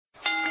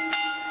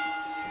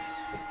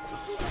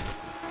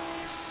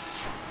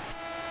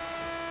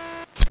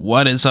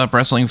What is up,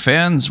 wrestling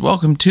fans?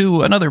 Welcome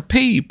to another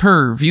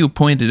pay-per-view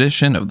point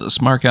edition of the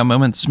Smart Out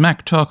Moment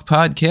Smack Talk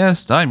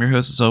podcast. I'm your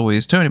host, as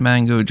always, Tony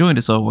Mango, joined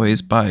as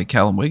always by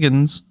Callum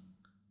Wiggins.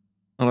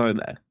 Hello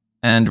there.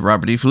 And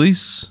Robert E.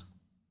 Felice.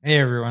 Hey,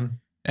 everyone.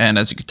 And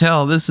as you can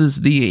tell, this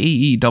is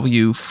the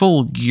AEW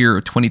Full Gear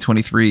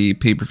 2023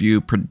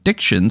 pay-per-view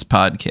predictions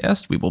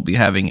podcast. We will be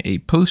having a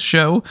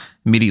post-show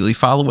immediately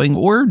following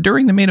or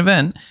during the main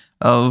event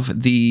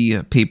of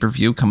the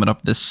pay-per-view coming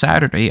up this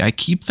Saturday. I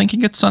keep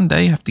thinking it's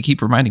Sunday. I have to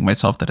keep reminding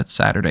myself that it's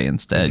Saturday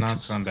instead. It's not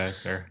Sunday,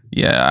 sir.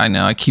 Yeah, I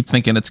know. I keep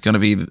thinking it's going to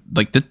be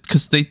like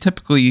because they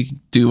typically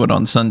do it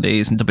on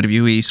Sundays, and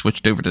WWE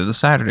switched over to the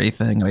Saturday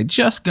thing. And I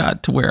just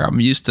got to where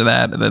I'm used to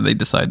that, and then they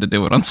decided to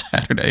do it on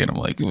Saturday, and I'm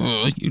like,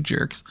 oh, you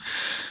jerks.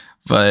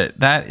 But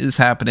that is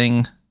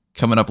happening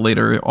coming up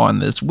later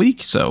on this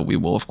week, so we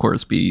will, of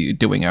course, be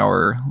doing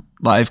our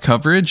live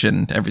coverage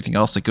and everything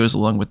else that goes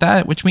along with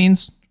that, which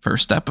means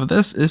first step of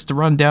this is to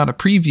run down a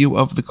preview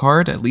of the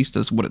card, at least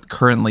as what it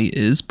currently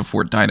is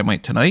before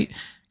Dynamite tonight.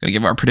 Gonna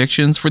give our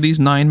predictions for these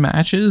 9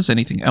 matches,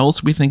 anything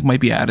else we think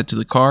might be added to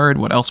the card,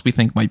 what else we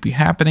think might be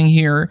happening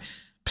here,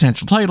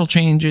 potential title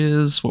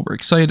changes, what we're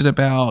excited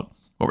about,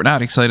 what we're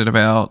not excited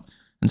about,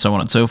 and so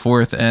on and so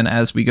forth. And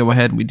as we go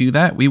ahead and we do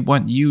that, we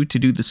want you to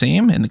do the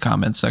same in the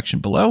comments section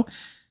below.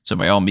 So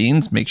by all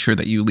means, make sure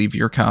that you leave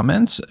your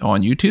comments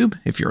on YouTube.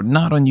 If you're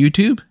not on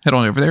YouTube, head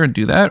on over there and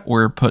do that,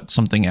 or put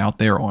something out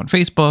there on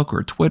Facebook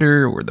or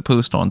Twitter or the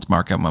post on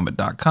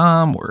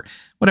smarkoutmoment.com or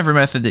whatever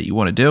method that you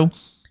want to do.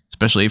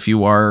 Especially if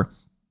you are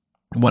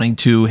wanting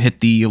to hit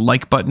the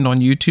like button on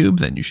YouTube,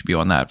 then you should be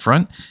on that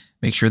front.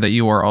 Make sure that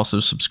you are also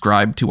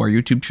subscribed to our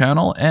YouTube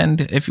channel.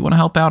 And if you want to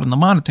help out on the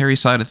monetary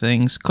side of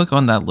things, click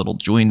on that little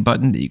join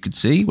button that you can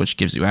see, which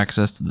gives you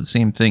access to the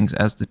same things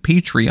as the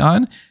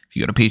Patreon. If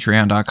you go to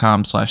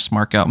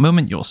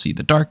patreon.com/smarkoutmoment, you'll see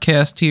the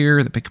Darkcast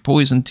tier, the Pick a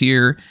Poison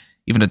tier,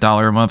 even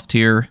 $1 a month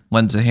tier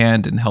lends a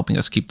hand in helping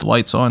us keep the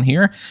lights on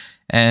here.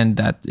 And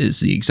that is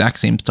the exact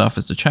same stuff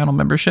as the channel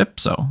membership.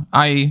 So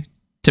I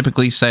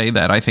typically say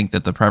that I think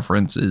that the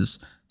preference is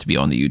to be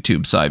on the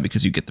YouTube side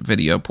because you get the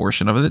video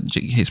portion of it in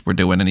case we're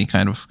doing any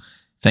kind of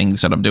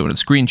things that I'm doing a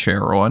screen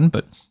share on.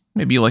 But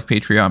maybe you like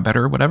Patreon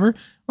better or whatever.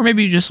 Or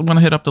maybe you just want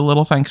to hit up the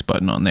little thanks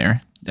button on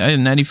there.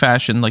 In any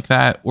fashion like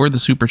that, or the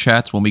super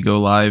chats when we go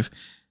live,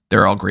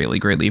 they're all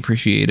greatly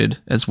appreciated,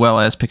 as well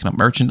as picking up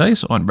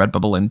merchandise on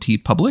Redbubble and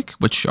TeePublic,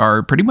 which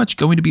are pretty much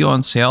going to be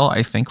on sale,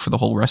 I think, for the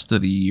whole rest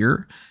of the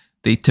year.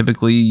 They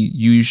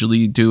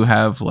usually do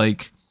have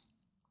like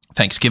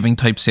Thanksgiving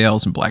type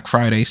sales and Black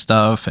Friday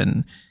stuff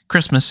and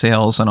Christmas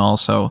sales, and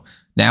also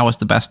now is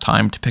the best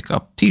time to pick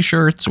up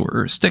t-shirts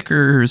or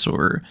stickers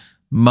or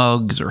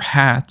mugs or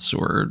hats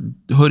or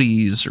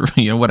hoodies or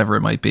whatever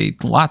it might be.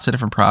 Lots of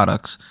different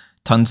products.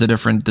 Tons of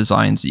different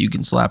designs that you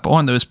can slap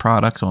on those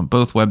products on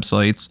both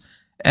websites,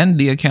 and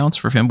the accounts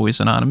for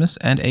Fanboys Anonymous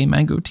and A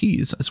Mango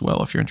Tees as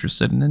well, if you're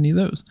interested in any of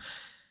those.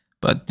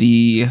 But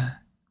the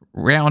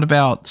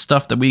roundabout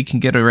stuff that we can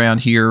get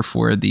around here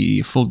for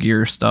the Full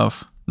Gear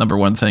stuff, number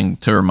one thing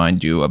to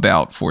remind you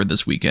about for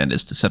this weekend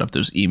is to set up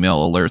those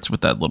email alerts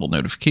with that little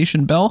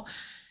notification bell.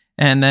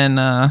 And then,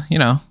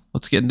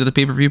 let's get into the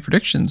pay-per-view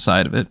prediction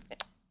side of it.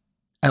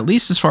 At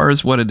least as far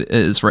as what it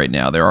is right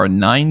now, there are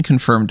 9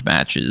 confirmed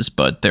matches,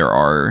 but there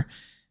are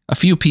a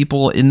few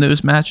people in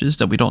those matches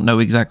that we don't know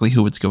exactly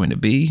who it's going to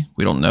be.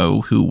 We don't know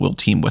who will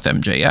team with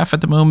MJF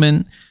at the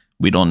moment.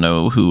 We don't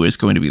know who is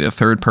going to be the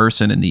third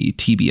person in the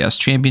TBS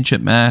championship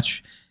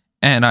match.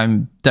 And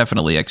I'm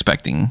definitely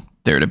expecting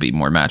there to be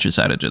more matches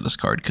added to this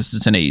card because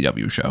it's an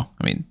AEW show.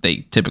 I mean,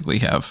 they typically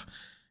have,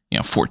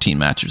 14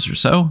 matches or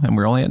so, and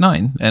we're only at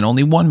 9. And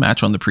only 1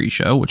 match on the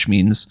pre-show, which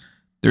means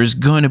there's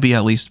going to be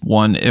at least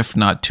 1, if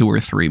not 2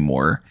 or 3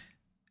 more,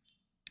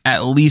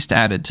 at least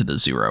added to the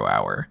 0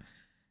 hour.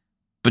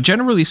 But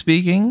generally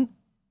speaking,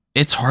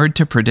 it's hard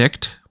to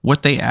predict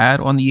what they add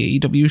on the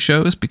AEW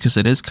shows because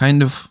it is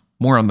kind of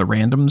more on the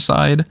random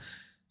side.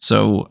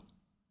 So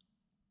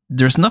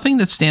there's nothing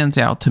that stands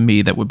out to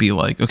me that would be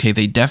like, okay,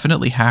 they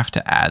definitely have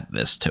to add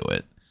this to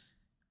it.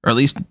 Or at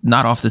least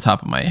not off the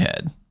top of my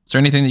head. Is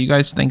there anything that you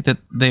guys think that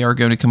they are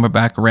going to come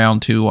back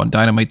around to on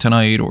Dynamite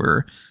tonight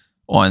or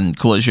on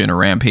Collision or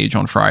Rampage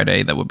on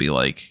Friday that would be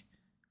like,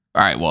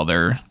 all right, well,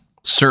 they're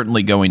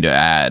certainly going to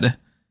add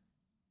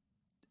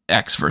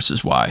X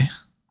versus Y?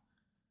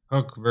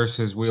 Hook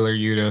versus Wheeler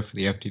Yuta for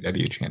the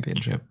FTW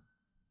Championship.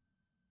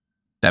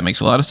 That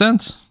makes a lot of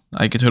sense.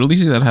 I could totally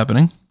see that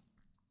happening.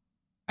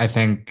 I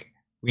think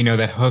we know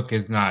that Hook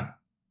is not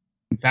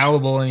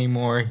infallible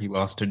anymore. He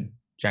lost to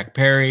Jack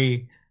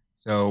Perry,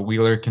 so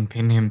Wheeler can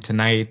pin him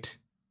tonight.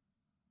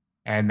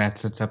 And that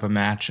sets up a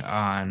match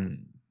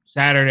on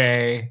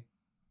Saturday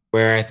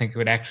where I think it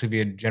would actually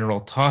be a general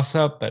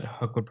toss-up, but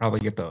Hook would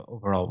probably get the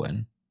overall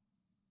win.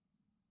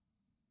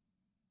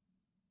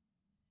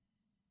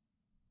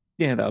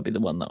 Yeah, that would be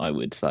the one that I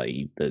would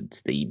say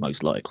that's the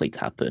most likely to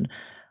happen.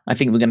 I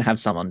think we're going to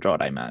have some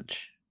Andrade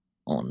match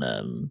on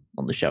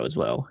the show as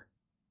well.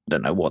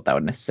 don't know what that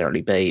would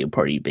necessarily be. It'll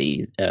probably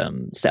be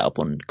set up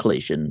on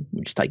Collision,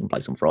 which is taking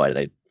place on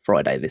Friday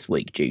this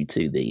week due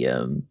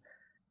to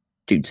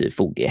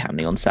Full Gear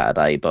happening on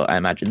Saturday. But I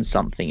imagine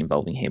something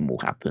involving him will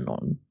happen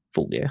on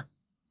Full Gear.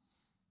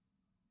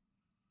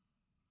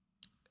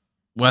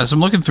 Well, as I'm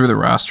looking through the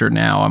roster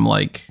now, I'm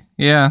like,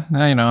 yeah,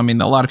 I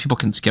mean, a lot of people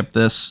can skip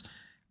this.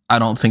 I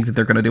don't think that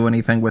they're going to do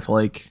anything with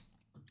like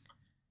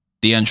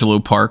D'Angelo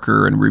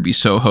Parker and Ruby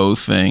Soho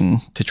thing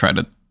to try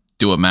to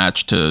do a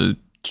match to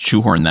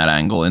shoehorn that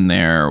angle in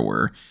there,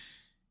 or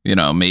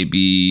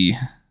maybe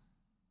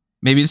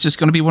it's just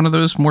going to be one of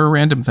those more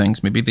random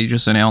things. Maybe they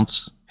just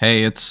announce,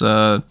 hey, it's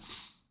we're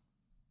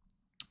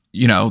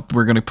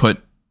going to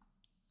put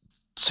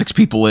 6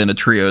 people in a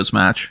trios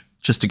match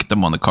just to get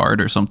them on the card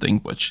or something.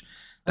 Which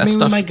we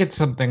might get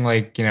something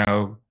like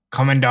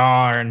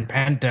Commandar and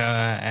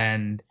Penta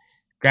and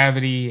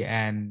Gravity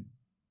and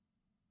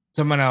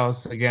someone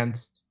else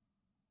against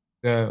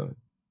the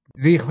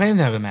Acclaim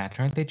have a match,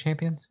 aren't they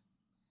champions?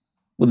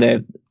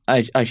 Well,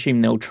 I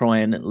assume they'll try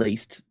and at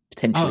least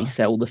potentially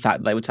sell the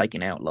fact they were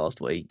taken out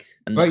last week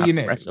and have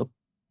to wrestle.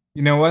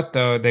 You know what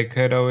though? They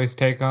could always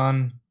take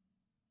on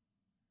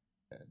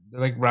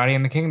like Roddy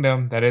and the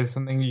Kingdom. That is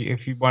something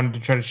if you wanted to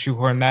try to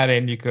shoehorn that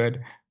in, you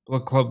could.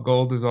 Bullet Club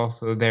Gold is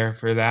also there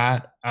for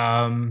that.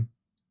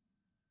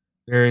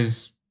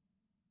 There's,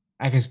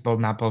 I guess,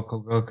 not Bullet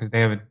Club Gold because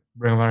they have a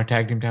Ring of Honor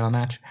Tag Team title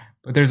match.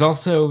 But there's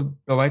also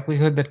the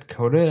likelihood that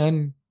Kota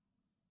and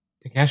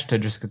Takeshita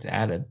just gets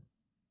added.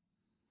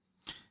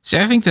 See,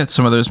 I think that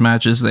some of those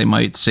matches they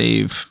might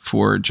save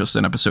for just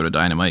an episode of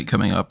Dynamite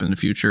coming up in the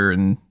future.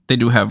 And they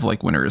do have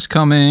like Winter is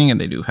Coming,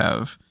 and they do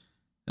have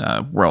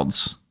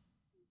World's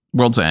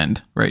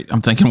End, right?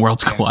 I'm thinking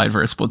Worlds Collide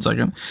for a split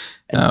second.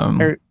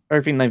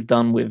 Everything they've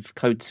done with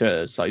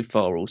Kota so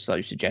far also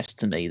suggests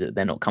to me that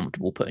they're not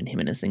comfortable putting him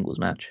in a singles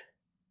match.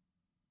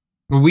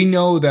 Well, we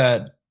know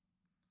that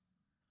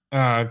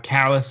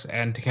Callis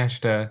and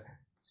Takeshita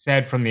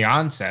said from the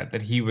onset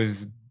that he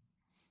was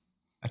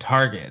a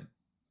target.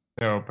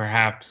 So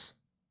perhaps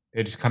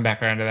they just come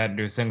back around to that and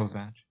do a singles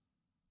match.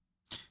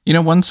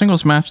 One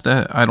singles match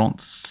that I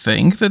don't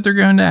think that they're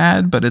going to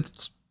add, but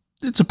it's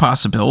a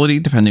possibility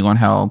depending on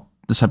how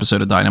this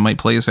episode of Dynamite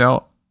plays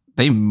out.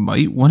 They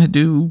might want to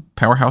do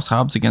Powerhouse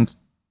Hobbs against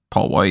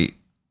Paul White.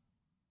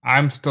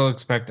 I'm still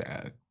expecting,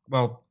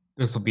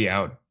 this will be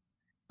out.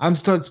 I'm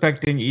still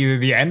expecting either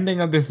the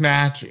ending of this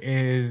match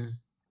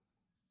is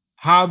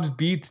Hobbs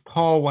beats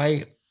Paul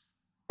White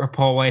or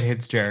Paul White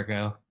hits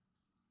Jericho.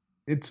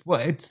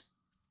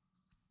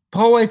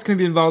 Paul White's going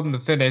to be involved in the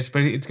finish,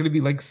 but it's going to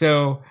be like,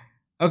 so,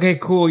 okay,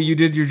 cool, you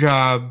did your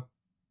job,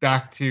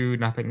 back to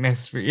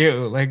nothingness for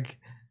you. Like,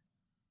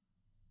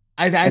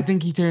 I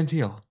think he turns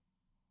heel.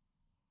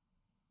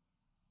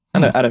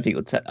 I don't think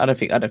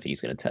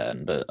he's going to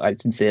turn, but I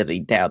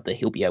sincerely doubt that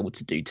he'll be able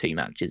to do 2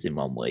 matches in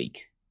 1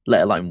 week,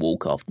 let alone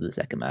walk after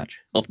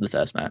the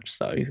first match.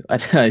 So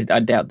I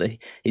doubt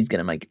that he's going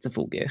to make it to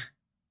Full Gear.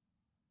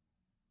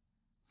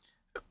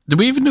 Do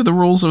we even know the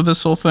rules of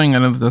this whole thing? I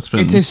know that's been.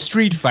 It's a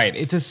street fight.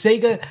 It's a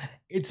Sega.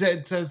 It's a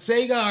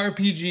Sega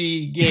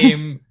RPG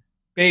game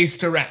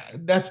based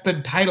around. That's the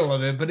title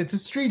of it, but it's a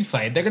street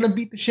fight. They're gonna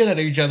beat the shit out of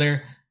each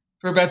other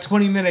for about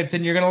 20 minutes,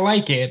 and you're gonna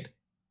like it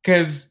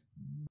because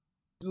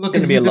it's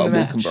gonna be a lot of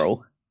walk and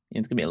brawl.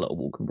 It's gonna be a lot of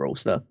walk and brawl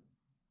stuff.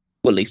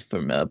 Well, at least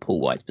from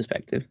Paul White's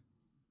perspective,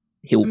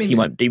 he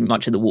won't do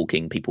much of the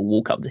walking. People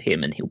walk up to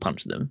him and he'll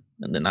punch them,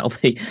 and then that'll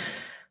be.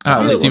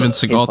 The Steven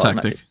Seagal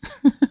tactic.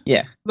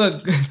 Yeah.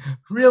 Look,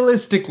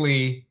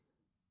 realistically,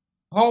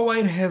 Paul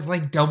White has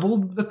like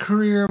doubled the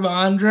career of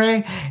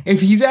Andre.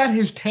 If he's at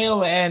his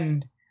tail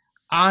end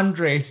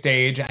Andre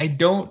stage,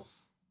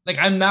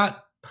 I'm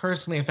not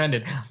personally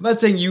offended. I'm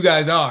not saying you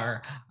guys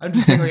are. I'm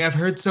just saying I've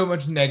heard so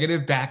much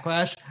negative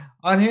backlash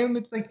on him.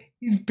 It's like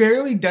he's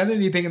barely done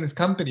anything in this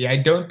company. I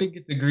don't think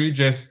it's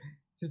egregious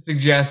to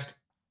suggest,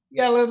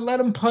 let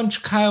him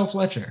punch Kyle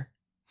Fletcher.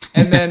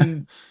 And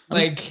then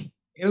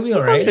it'll be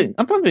all right.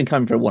 I'm probably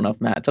coming for a one-off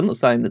match. I'm not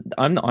saying that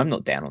I'm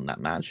not down on that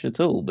match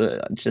at all,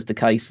 but it's just a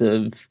case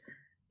of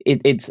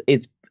it's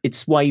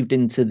swayed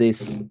into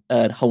this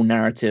whole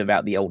narrative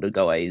about the older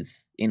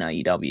guys in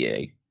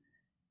AEW.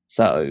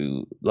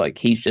 So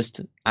he's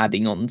just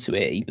adding on to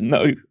it, even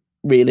though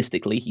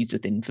realistically he's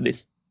just in for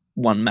this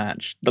one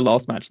match. The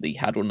last match that he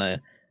had on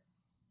a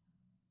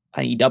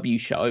AEW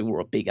show or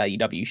a big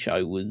AEW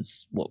show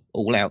was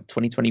All Out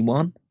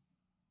 2021.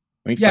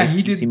 He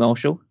did.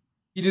 Marshall.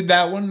 He did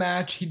that one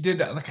match. He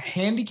did a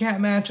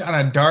handicap match on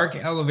a dark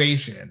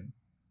elevation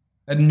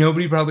that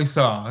nobody probably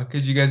saw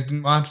because you guys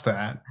didn't watch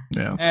that.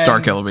 Yeah, it's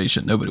dark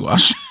elevation. Nobody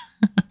watched.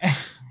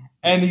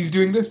 And he's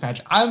doing this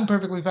match. I'm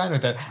perfectly fine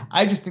with that.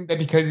 I just think that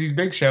because he's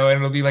Big Show and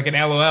it'll be like an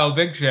LOL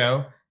Big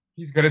Show,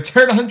 he's going to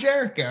turn on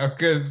Jericho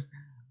because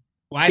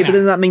why not? But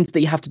then that means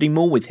that you have to do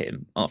more with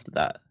him after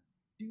that.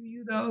 Do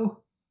you though?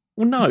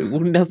 Well, no.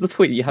 Well, that's the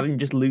point. You have him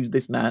just lose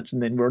this match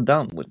and then we're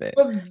done with it.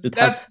 Well,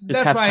 that's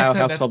why I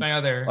said that's my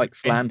other...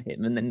 slam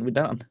him and then we're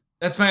done.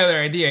 That's my other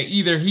idea.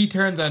 Either he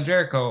turns on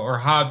Jericho or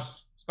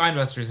Hobbs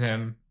spinebusters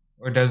him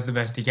or does the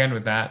best he can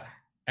with that.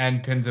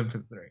 and pins him for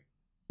 3.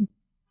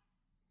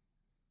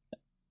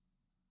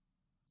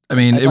 I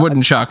mean, it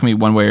wouldn't shock me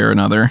one way or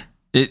another.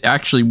 It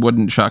actually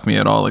wouldn't shock me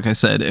at all, like I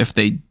said, if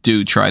they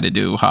do try to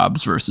do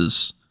Hobbs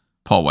versus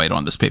Paul White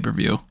on this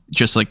pay-per-view.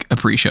 Just like a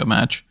pre-show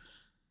match.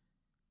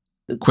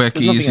 Quick,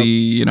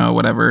 easy,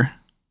 whatever.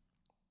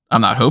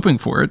 I'm not hoping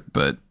for it,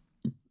 but...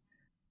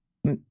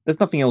 There's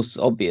nothing else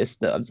obvious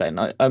that I'm saying.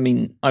 I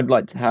mean, I'd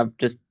like to have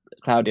just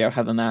Claudio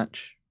have a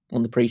match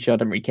on the pre-show. I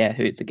don't really care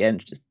who it's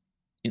against.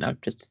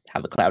 Just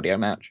have a Claudio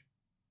match.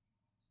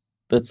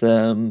 But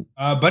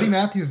Buddy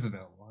Matthews is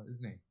available,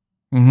 isn't he?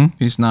 Mm-hmm.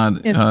 He's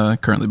not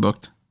currently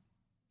booked.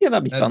 Yeah,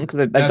 that'd be fun because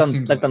they've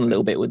done a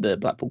little bit with the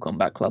Blackpool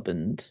Combat Club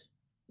and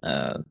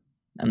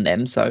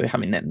them. So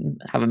having them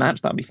have a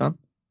match, that'd be fun.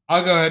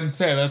 I'll go ahead and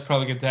say that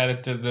probably gets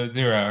added to the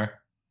 0 hour.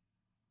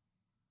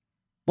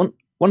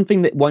 One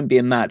thing that won't be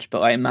a match, but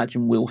I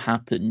imagine will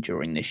happen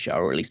during this show,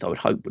 or at least I would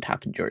hope would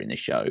happen during this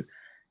show,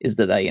 is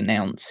that they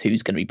announce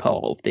who's going to be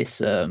part of this.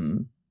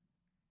 The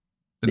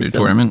new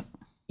tournament?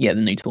 Yeah,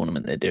 the new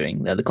tournament they're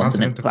doing. They're the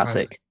Continental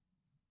Classic.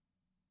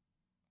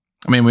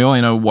 I mean, we only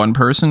know one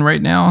person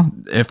right now.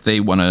 If they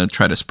want to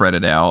try to spread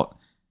it out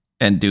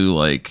and do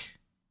like...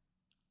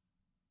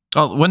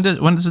 Oh, when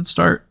does it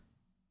start?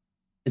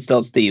 It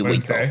starts the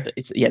Wednesday. week after.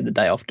 It's the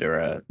day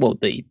after.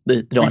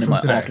 The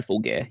Dynamite after Full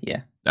Gear.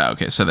 Yeah. Oh,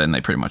 okay, so then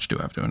they pretty much do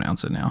have to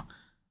announce it now.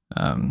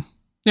 They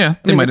might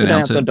they could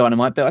announce it on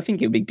Dynamite, but I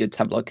think it would be good to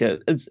have like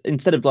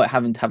instead of like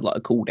having to have like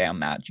a cool down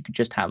match, you could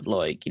just have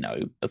like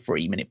a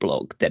 3-minute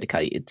block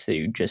dedicated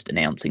to just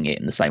announcing it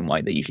in the same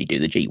way they usually do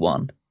the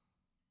G1.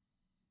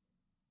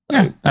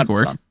 Yeah, that could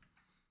work. Fun.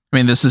 I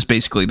mean, this is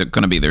basically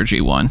going to be their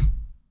G1.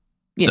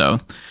 Yeah. So,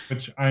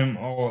 which I'm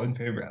all in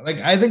favor of. Like,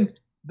 I think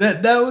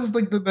that was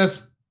like the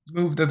best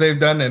move that they've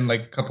done in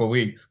like a couple of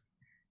weeks.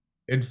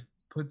 It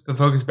puts the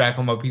focus back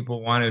on what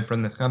people wanted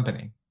from this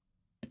company.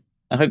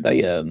 I hope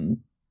they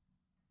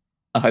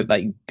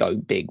go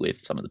big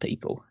with some of the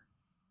people.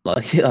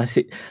 Like,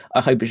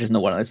 I hope it's just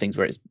not one of those things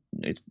where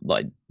it's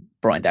like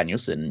Bryan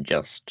Danielson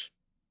just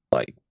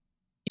like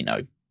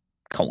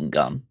Colton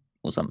Gunn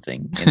or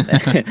something in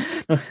there.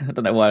 I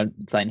don't know why I'm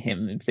saying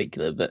him in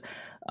particular, but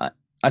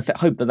I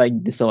hope that they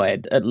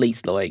decide at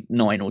least like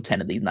 9 or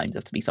 10 of these names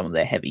have to be some of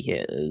their heavy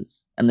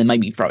hitters, and then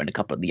maybe throw in a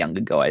couple of the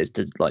younger guys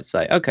to like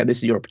say, okay, this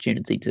is your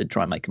opportunity to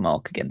try and make a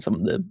mark against some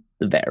of the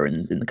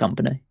veterans in the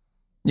company.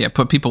 Yeah,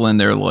 put people in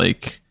there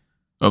like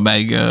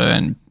Omega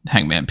and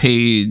Hangman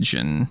Page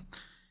and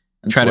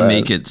try to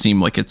make it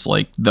seem like it's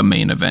like the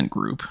main event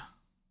group.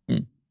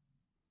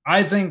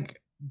 I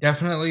think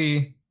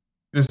definitely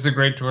this is a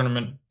great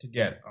tournament to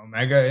get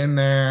Omega in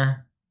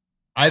there.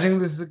 I think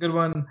this is a good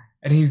one.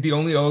 And he's the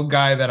only old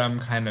guy that I'm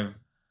kind of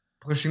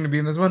pushing to be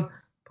in this one.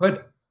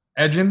 Put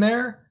Edge in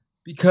there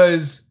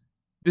because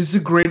this is a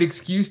great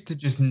excuse to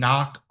just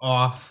knock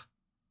off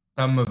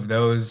some of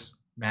those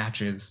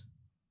matches.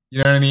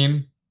 You know what I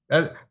mean?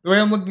 The way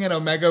I'm looking at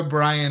Omega,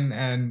 Bryan,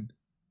 and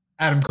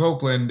Adam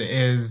Copeland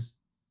is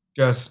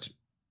just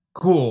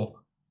cool.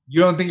 You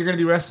don't think you're going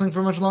to be wrestling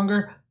for much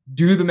longer?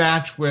 Do the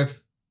match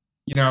with,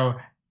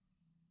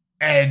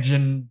 Edge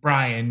and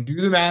Bryan. Do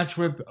the match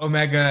with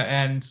Omega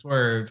and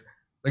Swerve.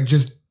 Like,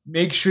 just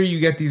make sure you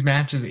get these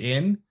matches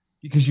in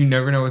because you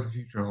never know what the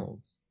future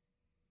holds.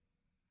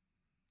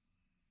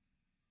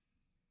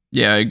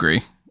 Yeah, I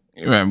agree.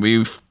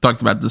 We've talked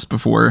about this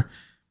before.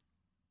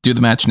 Do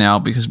the match now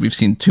because we've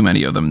seen too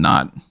many of them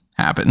not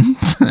happen.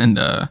 and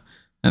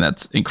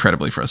that's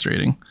incredibly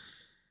frustrating.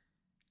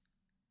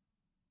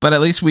 But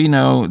at least we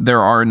know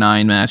there are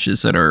 9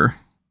 matches that are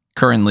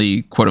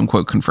currently quote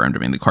unquote confirmed. I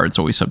mean, the card's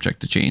always subject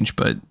to change,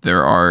 but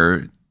there's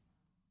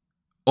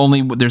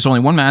only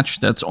one match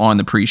that's on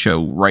the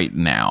pre-show right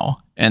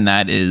now, and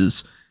that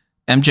is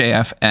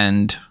MJF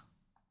and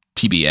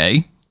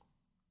TBA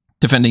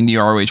defending the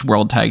ROH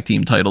World Tag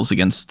Team titles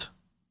against,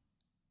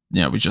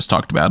 we just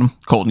talked about them,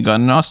 Colton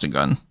Gunn and Austin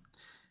Gunn.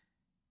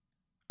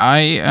 I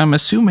am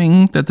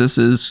assuming that this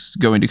is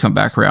going to come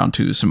back around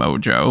to Samoa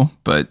Joe,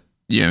 but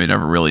you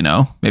never really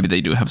know. Maybe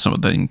they do have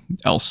something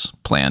else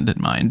planned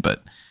in mind,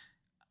 but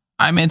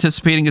I'm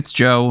anticipating it's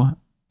Joe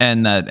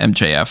and that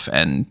MJF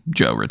and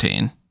Joe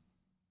retain.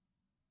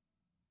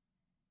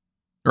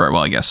 Or,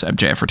 well, I guess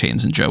MJF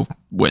retains and Joe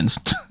wins.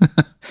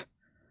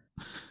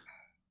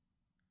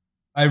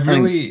 Go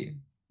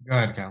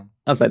ahead, Cal.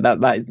 I'll say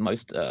that is the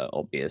most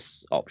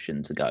obvious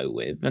option to go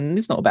with, and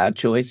it's not a bad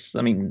choice.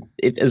 I mean,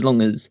 as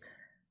long as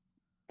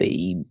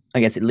I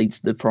guess it leads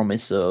to the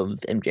promise of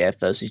MJF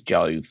versus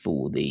Joe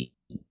for the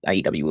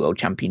AEW World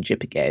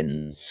Championship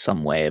again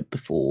somewhere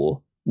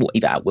before,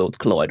 either at Worlds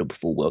Collide or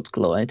before Worlds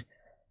Collide.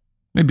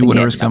 Maybe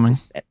winter is coming.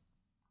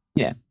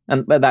 Yeah,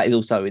 but that is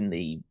also in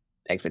the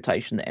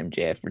expectation that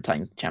MJF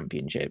retains the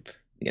championship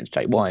against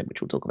Jay White,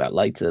 which we'll talk about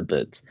later.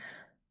 But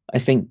I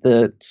think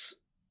that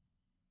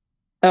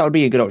would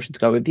be a good option to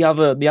go with. The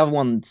other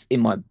ones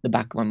in the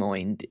back of my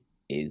mind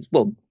is,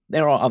 well,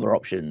 there are other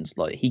options.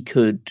 Like, he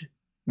could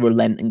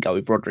relent and go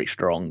with Roderick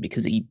Strong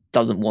because he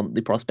doesn't want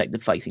the prospect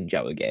of facing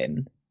Joe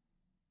again,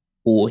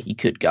 or he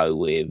could go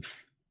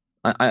with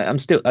I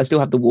still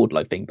have the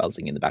Wardlow thing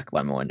buzzing in the back of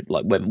my mind,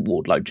 like whether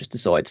Wardlow just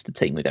decides to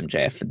team with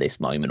MJF for this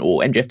moment,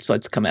 or MJF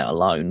decides to come out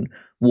alone.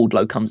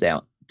 Wardlow comes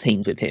out,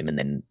 teams with him, and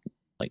then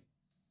like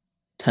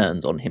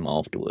turns on him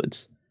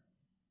afterwards,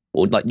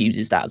 or like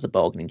uses that as a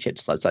bargaining chip.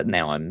 So it's like,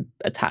 now I'm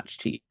attached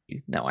to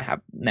you. Now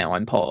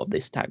I'm part of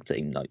this tag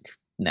team. Like,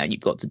 now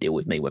you've got to deal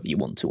with me whether you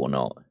want to or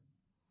not.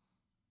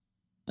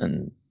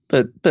 And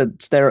but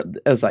there,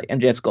 as like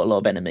MJF's got a lot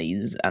of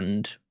enemies,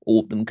 and all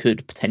of them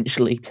could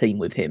potentially team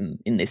with him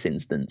in this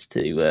instance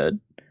to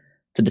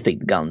defeat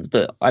the Guns.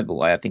 But either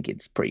way, I think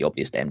it's pretty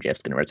obvious that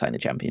MJF's going to retain the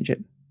championship.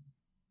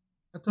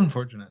 That's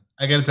unfortunate.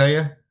 I got to tell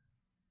you,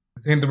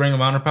 this ain't the Ring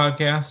of Honor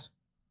podcast,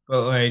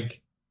 but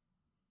like,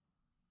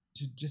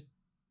 just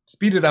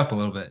speed it up a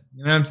little bit.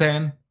 You know what I'm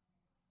saying?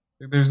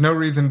 There's no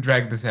reason to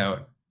drag this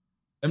out.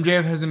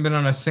 MJF hasn't been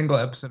on a single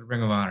episode of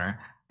Ring of Honor.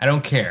 I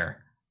don't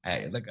care.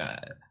 I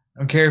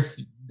don't care if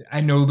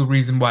I know the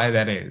reason why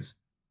that is.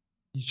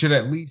 He should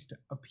at least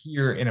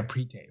appear in a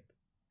pre-tape.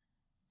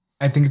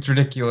 I think it's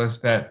ridiculous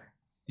that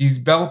these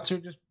belts are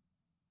just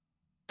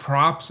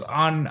props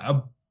on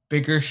a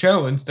bigger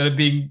show instead of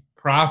being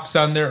props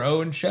on their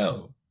own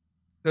show.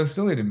 So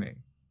silly to me.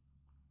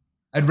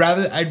 I'd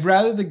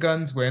rather the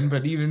Guns win,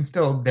 but even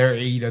still, they're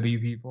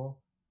AEW people.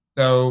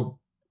 So,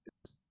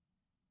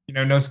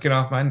 no skin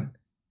off my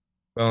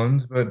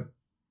bones, but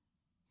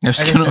no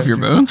skin off your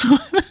bones?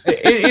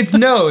 It's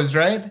nose,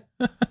 right?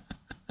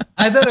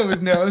 I thought it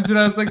was nose, and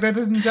I was like, that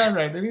doesn't sound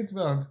right. Maybe it's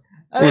bones.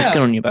 Well,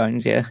 skin on your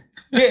bones, yeah.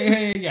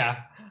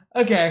 Yeah.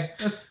 Okay,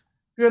 let's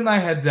do my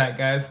head's at,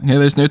 guys. Yeah,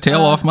 there's no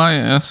tail off my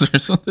ass or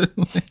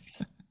something.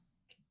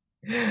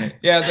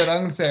 Yeah, then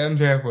I'm going to say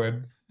MJF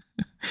wins.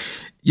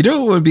 You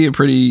know what would be a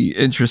pretty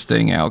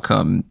interesting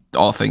outcome,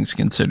 all things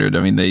considered?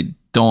 I mean, they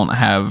don't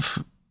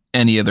have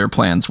any of their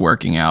plans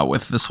working out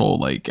with this whole,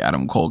 like,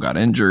 Adam Cole got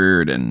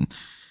injured, and,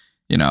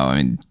 I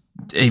mean,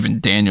 even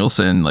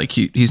Danielson, like,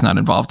 he's not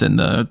involved in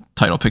the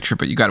title picture,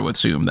 but you got to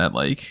assume that,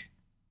 like,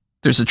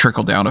 there's a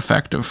trickle-down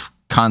effect of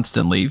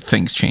constantly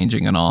things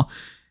changing and all.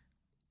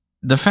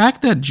 The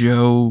fact that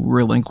Joe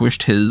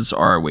relinquished his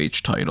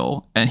ROH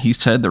title, and he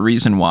said the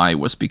reason why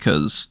was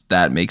because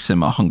that makes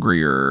him a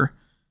hungrier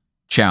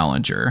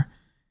challenger.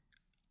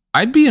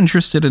 I'd be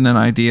interested in an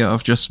idea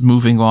of just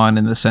moving on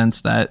in the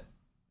sense that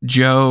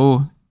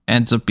Joe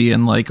ends up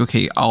being like,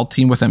 okay, I'll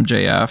team with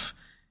MJF,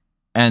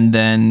 and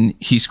then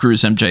he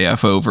screws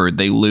MJF over.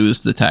 They lose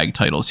the tag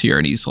titles here,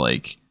 and he's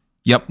like,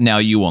 yep, now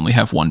you only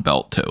have one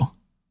belt too.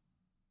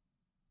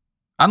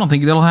 I don't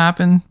think that'll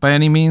happen by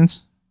any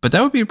means, but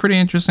that would be a pretty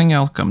interesting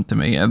outcome to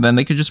me. And then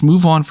they could just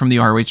move on from the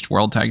ROH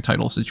World Tag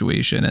Title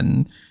situation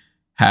and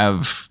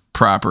have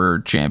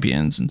proper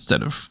champions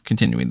instead of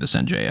continuing this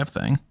MJF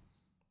thing.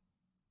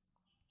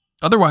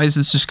 Otherwise,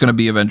 it's just going to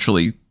be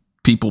eventually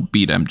people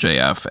beat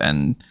MJF,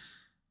 and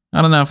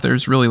I don't know if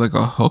there's really like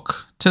a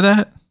hook to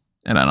that.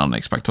 And I don't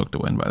expect Hook to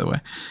win, by the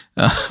way.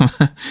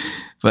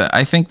 But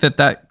I think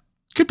that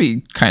could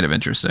be kind of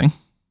interesting.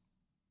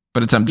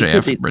 But it's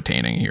MJF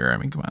retaining here. I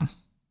mean, come on.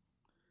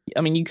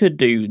 I mean, you could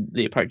do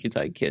the approach you're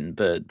taking,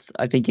 but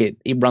I think it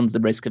runs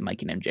the risk of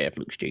making MJF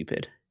look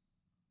stupid.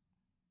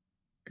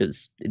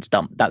 Because it's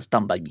dumb. That's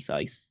dumb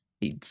babyface.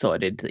 He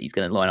decided that he's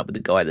going to line up with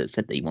the guy that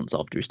said that he wants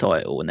after his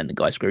title, and then the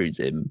guy screws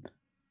him.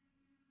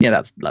 Yeah,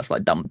 that's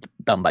like dumb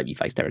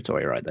babyface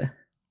territory right there.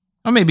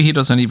 Or maybe he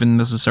doesn't even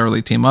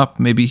necessarily team up.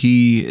 Maybe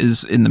he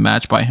is in the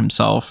match by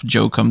himself.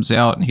 Joe comes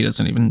out and he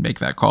doesn't even make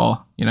that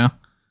call,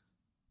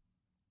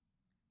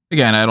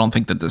 Again, I don't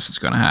think that this is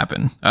going to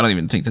happen. I don't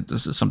even think that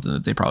this is something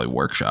that they probably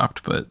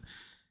workshopped, but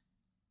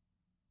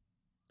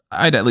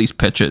I'd at least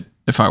pitch it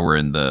if I were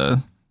in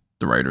the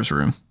writer's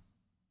room.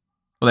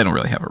 Well, they don't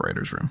really have a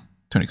writer's room.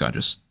 Tony Khan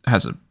just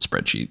has a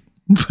spreadsheet.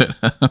 But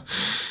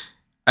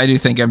I do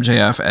think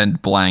MJF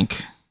and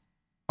Blank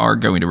are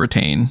going to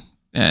retain,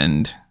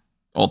 and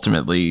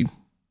ultimately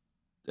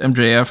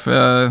MJF,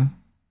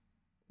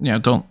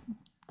 don't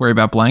worry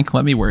about Blank.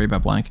 Let me worry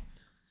about Blank.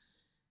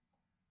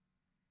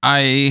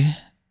 I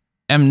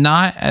am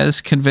not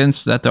as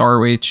convinced that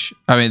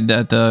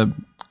that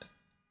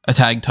a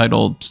tag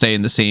title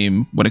staying the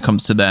same when it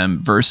comes to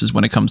them versus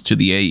when it comes to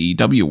the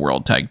AEW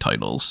World Tag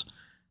Titles.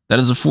 That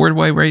is a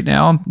four-way right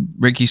now.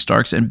 Ricky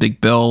Starks and Big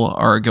Bill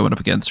are going up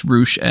against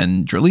Roosh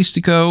and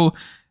Dralistico,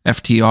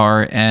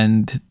 FTR,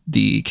 and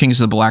the Kings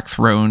of the Black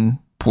Throne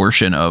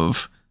portion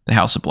of the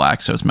House of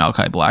Black. So it's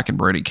Malachi Black and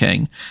Brody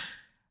King.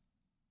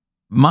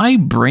 My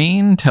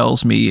brain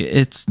tells me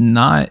it's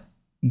not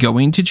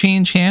going to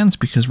change hands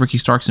because Ricky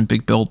Starks and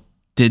Big Bill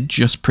did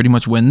just pretty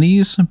much win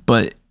these,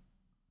 but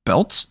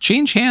belts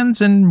change hands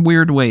in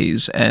weird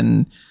ways,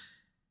 and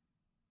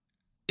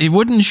it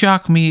wouldn't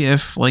shock me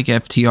if like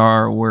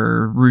FTR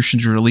or Roosh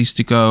and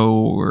Dralistico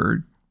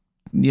or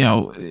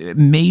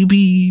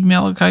maybe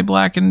Malachi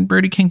Black and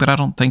Brody King, but I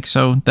don't think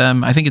so.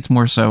 I think it's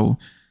more so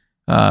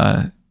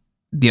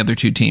the other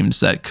two teams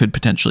that could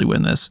potentially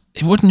win this.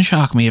 It wouldn't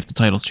shock me if the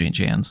titles change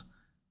hands.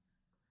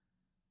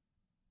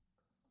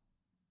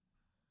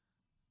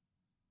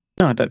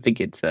 No, I don't think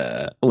it's.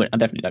 I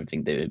definitely don't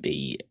think there would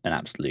be an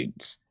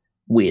absolute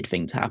weird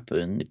things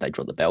happen if they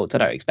drop the belts. I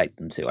don't expect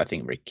them to. I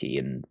think Ricky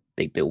and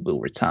Big Bill will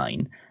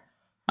retain.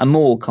 I'm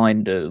more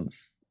kind of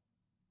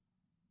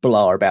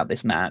blah about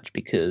this match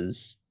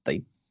because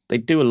they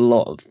do a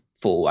lot of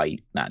 3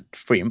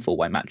 and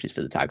 4-way matches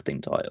for the tag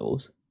team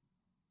titles,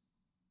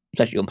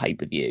 especially on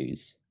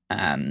pay-per-views.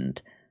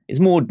 And it's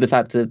more the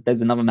fact that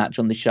there's another match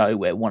on the show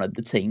where one of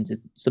the teams is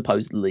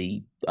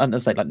supposedly, I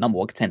don't say like number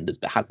one contenders,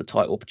 but has the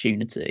title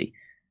opportunity.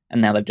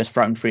 And now they've just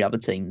thrown 3 other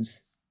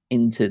teams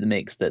into the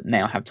mix that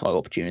now have title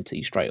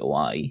opportunities straight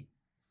away,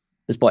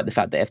 despite the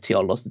fact that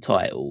FTR lost the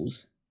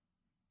titles,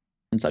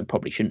 and so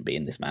probably shouldn't be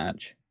in this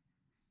match.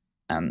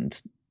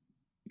 And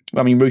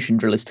I mean, Rush and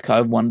Drilistico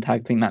have won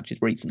tag team matches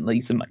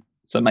recently,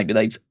 so maybe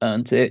they've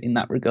earned it in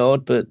that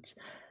regard. But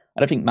I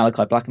don't think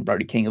Malachi Black and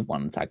Brody King have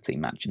won a tag team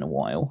match in a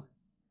while.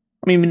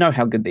 I mean, we know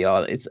how good they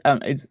are. It's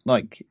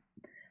like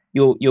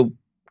you're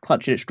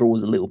clutching at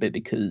straws a little bit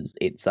because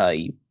it's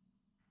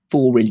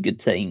 4 really good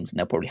teams, and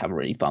they'll probably have a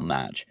really fun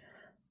match.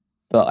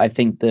 But I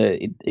think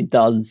that it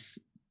does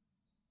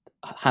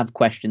have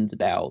questions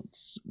about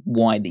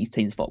why these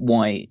teams fighting,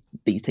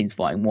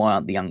 why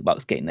aren't the Young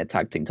Bucks getting their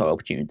tag team title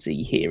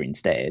opportunity here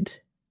instead?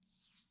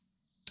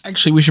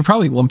 Actually, we should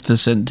probably lump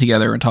this in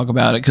together and talk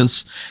about it,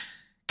 because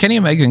Kenny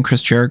Omega and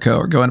Chris Jericho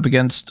are going up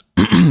against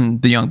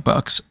the Young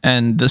Bucks,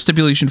 and the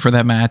stipulation for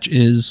that match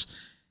is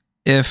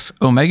if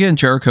Omega and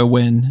Jericho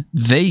win,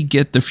 they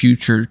get the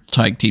future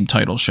tag team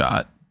title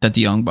shot that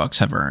the Young Bucks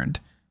have earned.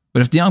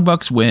 But if the Young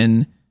Bucks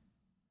win,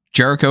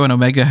 Jericho and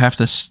Omega have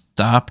to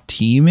stop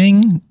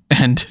teaming,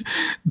 and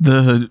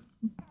the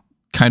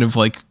kind of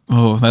like,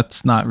 oh,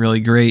 that's not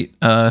really great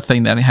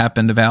thing that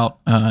happened about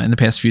in the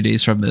past few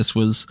days from this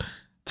was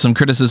some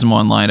criticism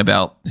online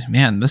about,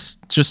 man, this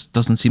just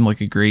doesn't seem like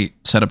a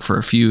great setup for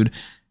a feud.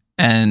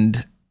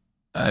 And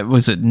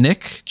was it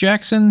Nick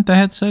Jackson that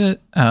had said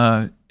it?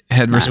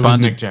 Had responded. It was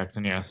Nick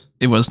Jackson, yes.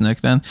 It was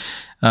Nick then.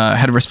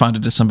 Had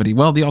responded to somebody,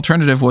 well, the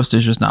alternative was to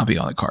just not be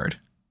on the card.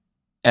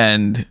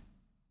 And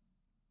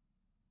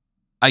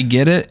I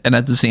get it. And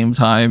at the same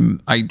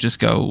time, I just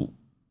go,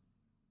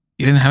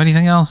 you didn't have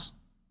anything else?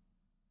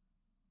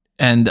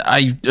 And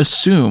I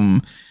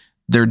assume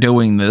they're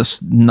doing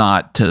this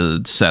not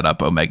to set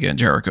up Omega and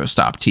Jericho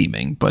stop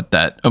teaming, but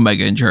that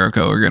Omega and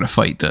Jericho are going to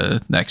fight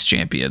the next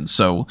champion.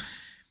 So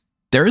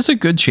there is a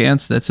good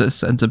chance that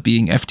this ends up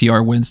being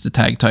FTR wins the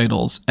tag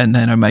titles and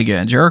then Omega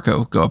and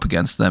Jericho go up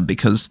against them,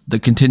 because the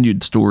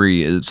continued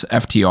story is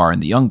FTR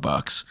and the Young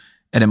Bucks.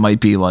 And it might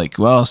be like,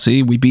 well,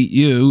 see, we beat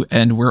you,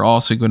 and we're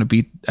also going to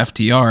beat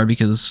FTR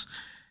because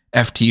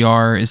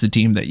FTR is a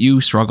team that you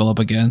struggle up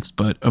against,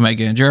 but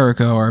Omega and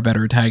Jericho are a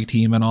better tag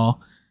team and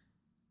all.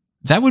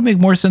 That would make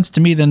more sense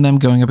to me than them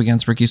going up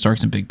against Ricky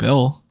Starks and Big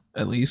Bill,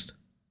 at least.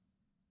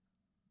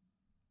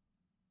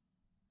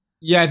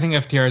 Yeah, I think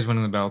FTR is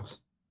winning the belts.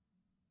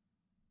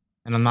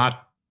 And I'm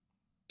not,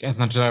 as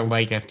much as I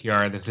like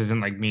FTR, this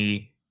isn't like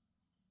me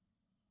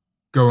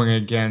going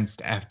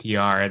against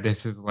FTR.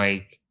 This is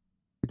like,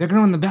 if they're going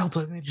to win the belts,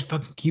 why don't they just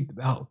fucking keep the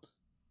belts?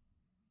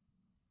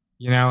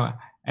 You know?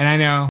 And I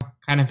know,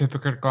 kind of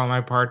hypocritical on my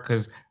part,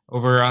 because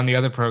over on the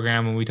other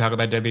program, when we talk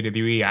about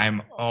WWE,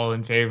 I'm all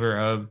in favor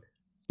of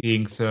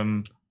seeing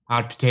some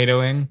hot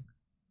potatoing.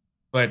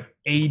 But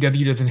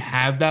AEW doesn't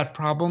have that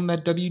problem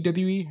that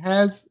WWE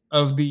has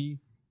of the,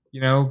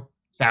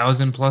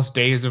 1,000+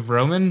 days of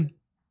Roman.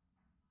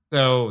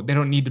 So they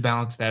don't need to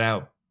balance that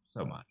out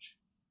so much.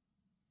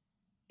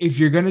 If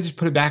you're going to just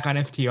put it back on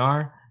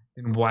FTR,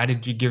 then why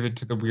did you give it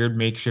to the weird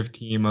makeshift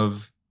team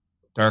of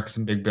Starks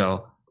and Big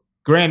Bill?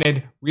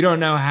 Granted, we don't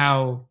know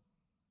how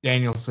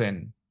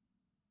Danielson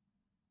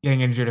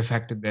getting injured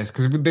affected this,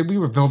 because we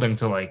were building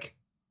to like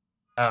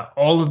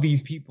all of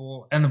these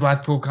people and the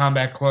Blackpool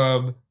Combat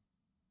Club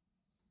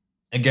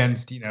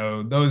against,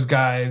 those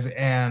guys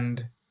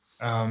and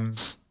the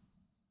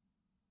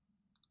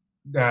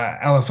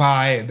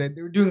LFI.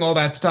 They were doing all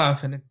that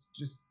stuff, and it's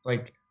just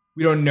like,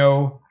 we don't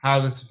know how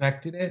this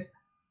affected it,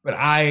 but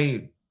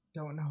I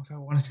don't know if I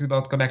want to see the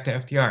belts go back to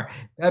FTR.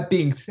 That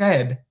being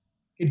said,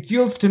 it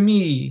feels to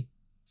me,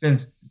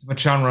 since what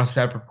Sean Ross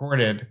Sapp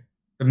reported,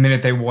 the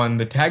minute they won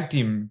the tag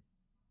team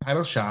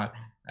title shot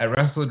at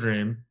Wrestle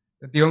Dream,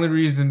 that the only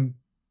reason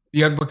the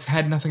Young Bucks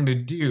had nothing to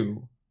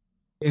do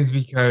is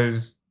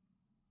because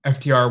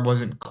FTR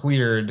wasn't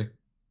cleared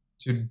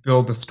to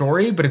build the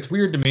story. But it's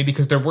weird to me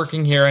because they're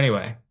working here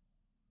anyway.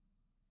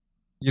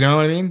 You know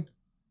what I mean?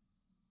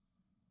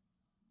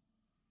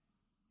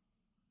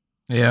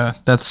 Yeah,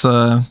 that's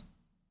kind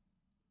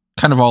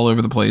of all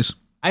over the place.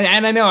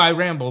 And I know I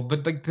rambled,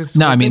 but like this.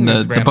 No, I mean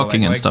the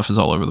booking and stuff is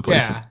all over the place.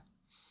 Yeah,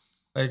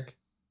 like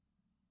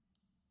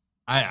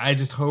I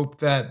just hope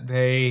that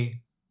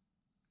they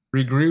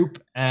regroup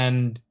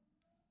and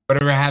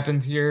whatever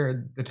happens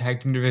here, the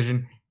tag team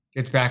division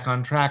gets back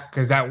on track,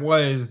 because that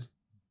was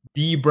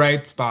the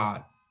bright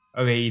spot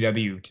of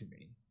AEW to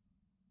me.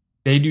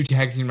 They do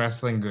tag team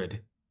wrestling good.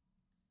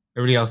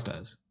 Everybody else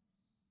does.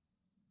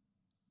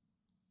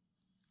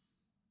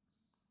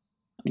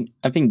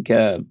 I think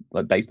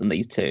like based on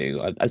these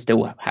two, I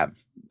still have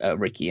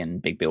Ricky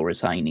and Big Bill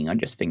retaining. I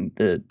just think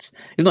that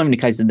it's not even a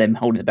case of them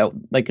holding the belt.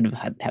 They could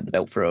have had the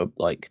belt for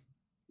like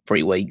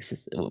 3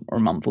 weeks or a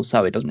month or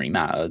so. It doesn't really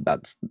matter.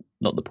 That's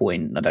not the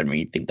point. I don't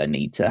really think they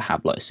need to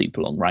have like a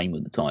super long reign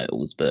with the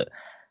titles. But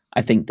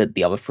I think that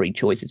the other 3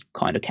 choices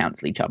kind of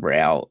cancel each other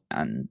out.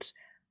 And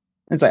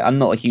it's like I'm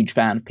not a huge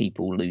fan of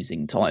people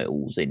losing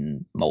titles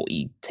in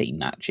multi-team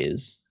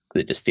matches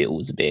because it just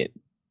feels a bit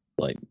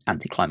like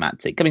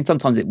anticlimactic. I mean,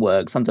 sometimes it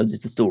works. Sometimes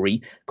if the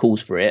story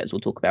calls for it, as we'll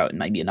talk about in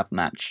maybe another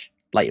match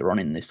later on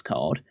in this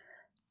card.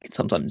 It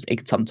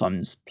could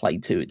sometimes play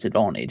to its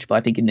advantage, but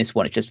I think in this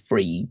one it's just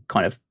 3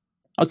 kind of.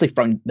 I would say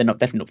thrown. They're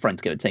definitely not thrown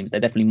together teams.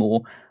 They're definitely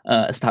more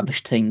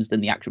established teams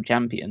than the actual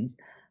champions,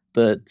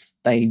 but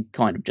they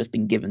kind of just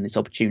been given this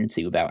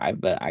opportunity without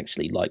ever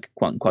actually like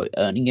quote unquote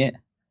earning it.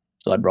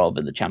 So I'd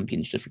rather the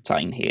champions just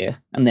retain here.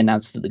 And then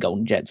as for the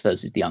Golden Jets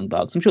versus the Young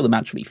Bucks, I'm sure the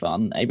match will be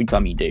fun. Every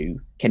time you do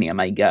Kenny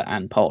Omega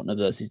and partner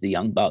versus the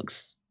Young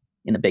Bucks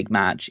in a big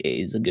match, it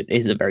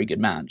is a very good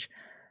match.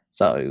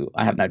 So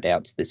I have no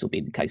doubts this will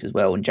be the case as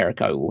well. And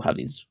Jericho will have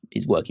his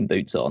working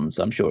boots on,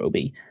 so I'm sure it'll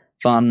be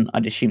fun.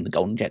 I'd assume the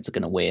Golden Jets are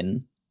going to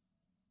win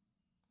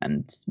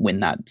and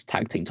win that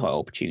tag team title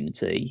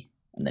opportunity,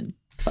 and then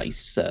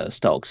face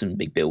Starks and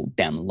Big Bill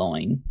down the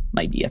line,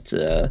 maybe at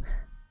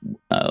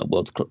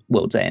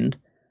World's End.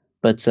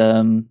 But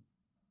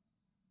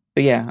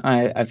yeah,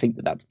 I think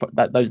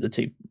that those are the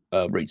 2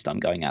 routes that I'm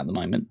going at the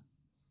moment.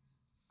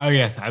 Oh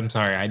yes, I'm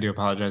sorry. I do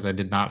apologize. I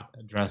did not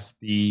address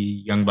the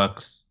Young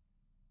Bucks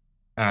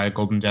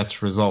Golden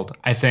Jets result.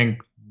 I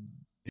think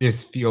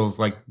this feels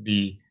like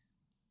the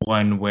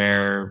one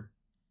where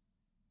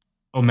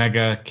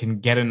Omega can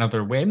get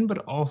another win, but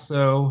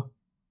also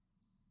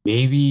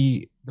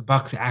maybe the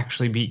Bucks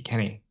actually beat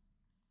Kenny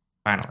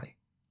finally.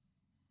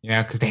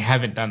 Because they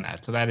haven't done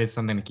that. So that is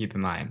something to keep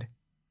in mind.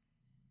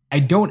 I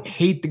don't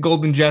hate the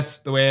Golden Jets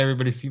the way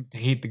everybody seems to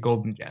hate the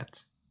Golden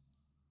Jets.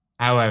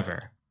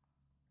 However,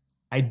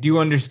 I do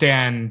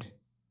understand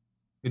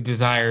the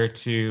desire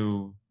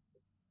to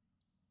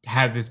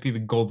have this be the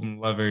Golden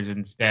Lovers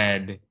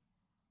instead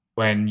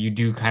when you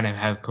do kind of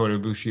have Kota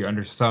Ibushi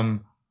under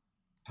some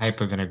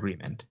type of an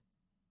agreement.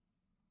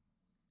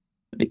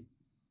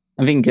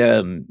 I think,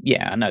 I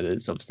know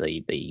there's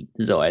obviously the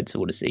desire to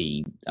want to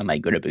see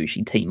Omega and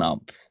Ibushi team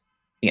up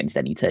against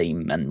any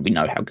team, and we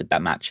know how good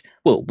that match.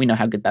 Well, we know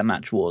how good that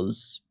match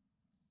was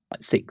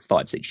like 6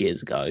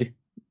 years ago.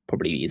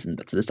 Probably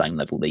isn't to the same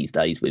level these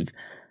days with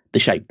the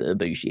shape that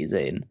Ibushi is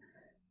in,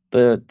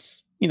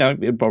 but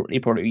it'd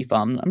probably be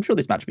fun. I'm sure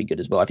this match would be good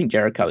as well. I think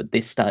Jericho at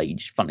this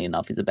stage, funnily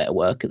enough, is a better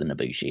worker than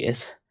Ibushi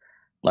is.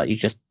 Like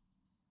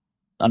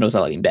I know it's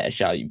like in better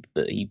shape,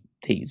 but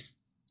he's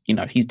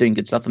doing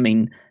good stuff. I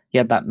mean, he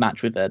had that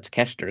match with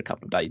Takeshita a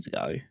couple of days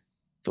ago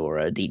for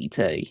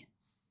DDT,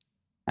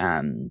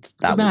 and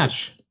that good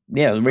match.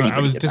 Really. I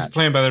was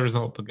disappointed by the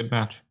result, but good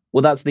match.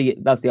 Well, that's the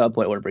other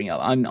point I want to bring up.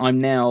 I'm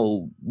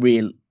now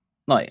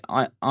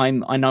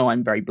I know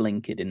I'm very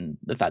blinkered in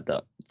the fact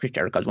that Chris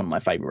Jericho is one of my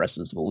favorite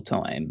wrestlers of all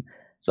time.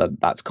 So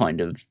that's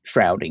kind of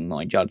shrouding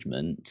my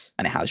judgment,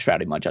 and it has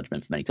shrouded my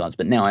judgment for many times.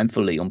 But now I'm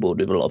fully on board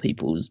with a lot of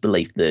people's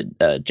belief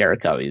that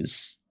Jericho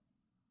is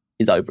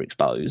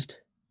overexposed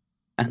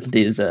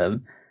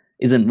and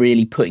isn't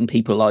really putting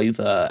people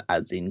over,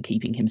 as in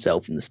keeping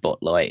himself in the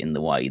spotlight in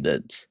the way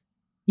that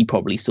he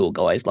probably saw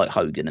guys like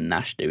Hogan and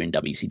Nash do in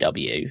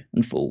WCW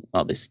and thought,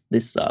 "Oh, this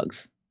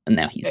sucks," and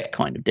now he's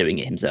kind of doing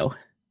it himself.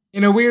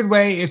 In a weird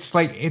way, it's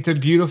a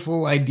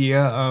beautiful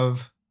idea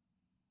of.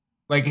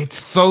 Like, it's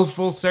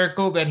full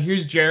circle that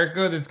here's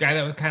Jericho, this guy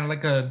that was kind of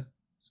like a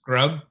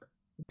scrub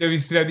at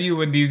WCW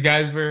when these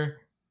guys were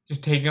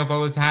just taking up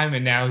all the time,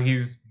 and now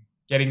he's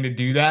getting to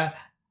do that.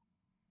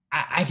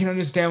 I can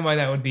understand why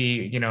that would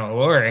be,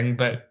 alluring,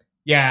 but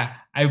yeah,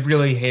 I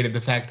really hated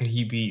the fact that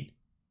he beat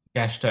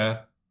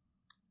Takeshita.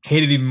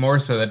 Hated even more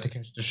so that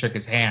Takeshita shook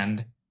his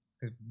hand.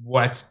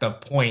 What's the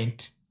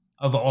point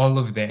of all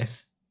of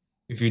this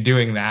if you're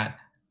doing that?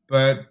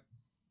 But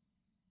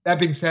that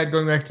being said,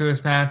 going back to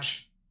this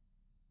match,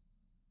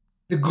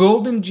 the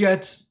Golden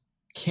Jets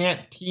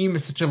can't team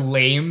is such a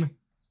lame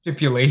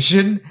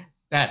stipulation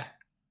that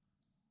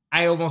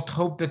I almost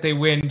hope that they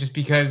win just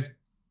because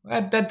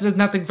that does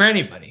nothing for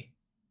anybody.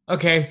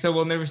 Okay, so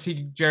we'll never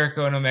see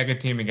Jericho and Omega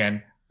team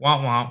again.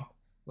 Womp womp.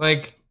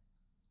 Like,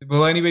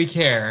 will anybody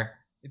care?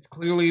 It's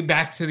clearly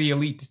back to the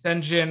Elite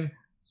Dissension,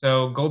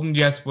 so Golden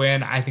Jets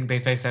win. I think they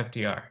face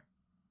FTR.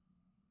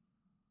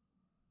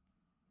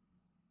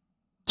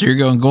 So you're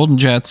going Golden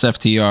Jets,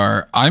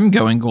 FTR. I'm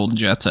going Golden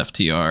Jets,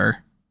 FTR.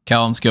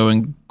 Callum's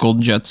going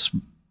Golden Jets,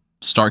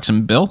 Starks,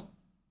 and Bill?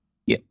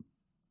 Yep.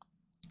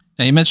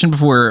 Now, you mentioned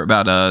before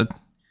about a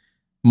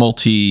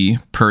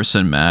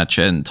multi-person match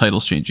and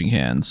titles changing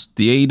hands.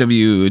 The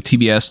AEW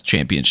TBS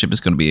Championship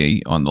is going to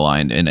be on the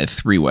line in a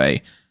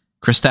 3-way.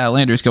 Chris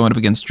Statlander is going up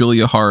against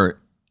Julia Hart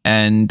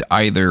and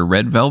either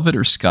Red Velvet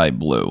or Sky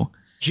Blue.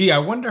 Gee, I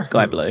wonder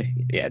Sky Blue.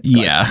 Yeah,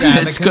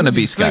 it's going to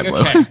be Sky Blue.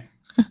 Okay.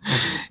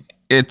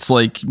 It's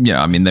like,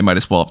 I mean, they might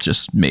as well have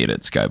just made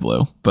it Sky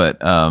Blue.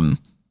 But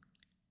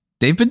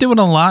They've been doing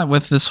a lot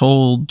with this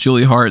whole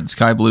Julia Hart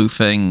Sky Blue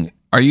thing.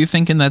 Are you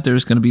thinking that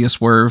there's going to be a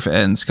swerve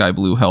and Sky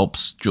Blue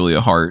helps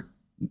Julia Hart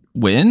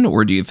win?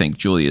 Or do you think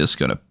Julia is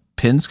going to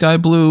pin Sky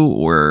Blue?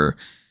 Or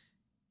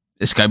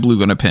is Sky Blue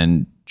going to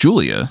pin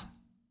Julia?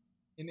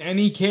 In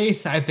any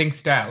case, I think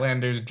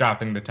Statlander's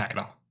dropping the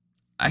title.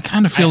 I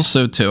kind of feel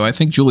so too. I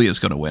think Julia's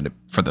going to win it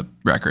for the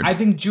record. I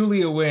think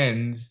Julia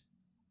wins.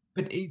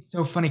 But it's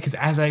so funny because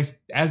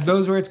as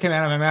those words came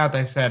out of my mouth,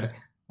 I said,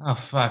 oh,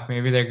 fuck,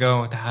 maybe they're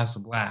going with the House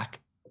of Black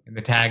in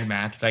the tag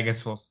match, but I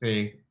guess we'll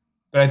see.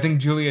 But I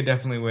think Julia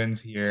definitely wins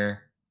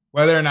here.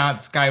 Whether or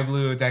not Sky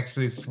Blue is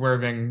actually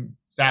swerving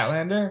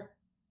Statlander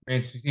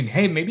remains to be seen.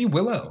 Hey, maybe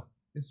Willow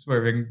is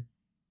swerving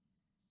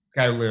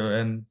Sky Blue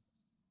and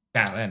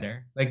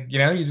Statlander. Like, you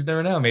just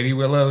never know. Maybe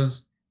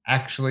Willow's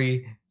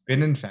actually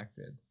been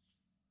infected.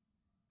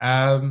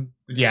 But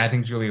yeah, I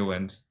think Julia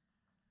wins.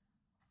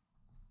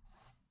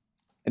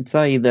 I'd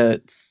say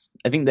that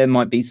I think there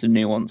might be some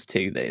nuance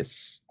to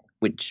this,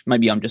 which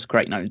maybe I'm just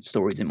creating own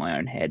stories in my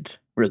own head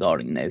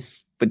regarding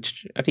this,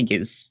 which I think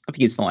is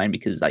fine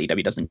because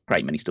AEW doesn't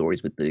create many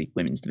stories with the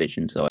women's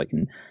division, so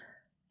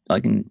I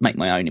can make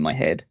my own in my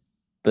head.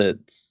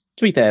 But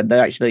to be fair,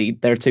 there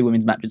are 2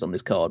 women's matches on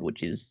this card,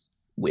 which is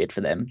weird for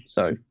them.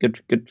 So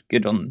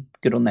good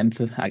on them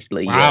for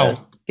actually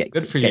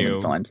getting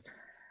times.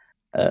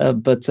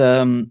 But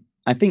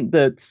I think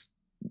that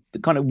the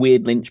kind of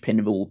weird linchpin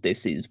of all of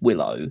this is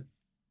Willow,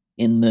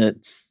 in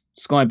that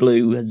Sky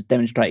Blue has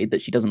demonstrated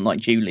that she doesn't like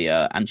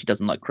Julia and she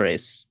doesn't like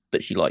Chris,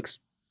 but she's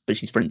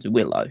friends with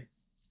Willow.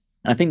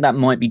 And I think that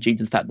might be due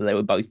to the fact that they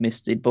were both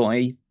misted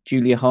by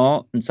Julia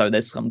Hart, and so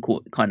there's some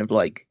kind of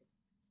like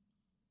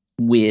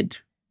weird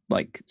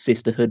like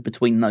sisterhood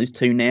between those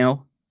two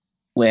now,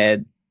 where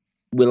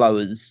Willow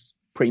has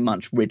pretty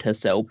much rid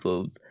herself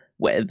of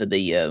whatever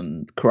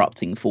the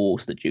corrupting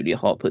force that Julia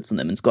Hart puts on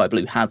them, and Sky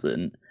Blue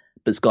hasn't.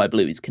 But Sky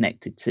Blue is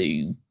connected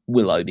to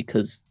Willow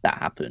because that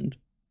happened,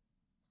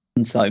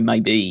 and so I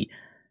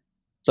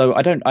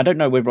don't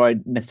know whether I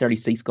necessarily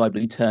see Sky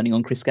Blue turning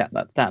on Chris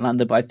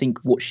Statlander, but I think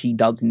what she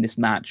does in this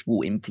match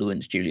will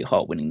influence Julia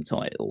Hart winning the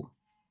title.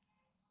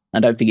 I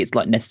don't think it's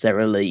like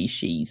necessarily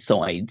she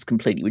sides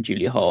completely with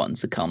Julia Hart and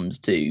succumbs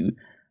to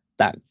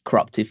that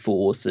corruptive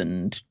force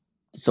and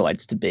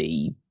decides to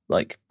be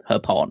like her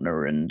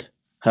partner and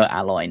her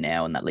ally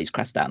now, and that leaves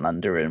Chris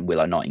Statlander and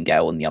Willow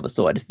Nightingale on the other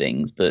side of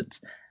things. But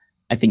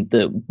I think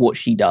that what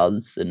she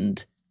does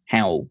and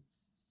how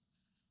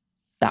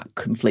that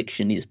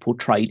confliction is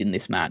portrayed in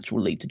this match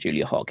will lead to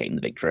Julia Hart getting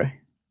the victory.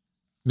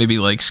 Maybe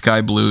like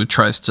Sky Blue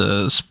tries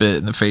to spit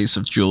in the face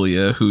of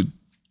Julia, who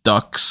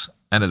ducks,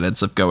 and it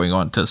ends up going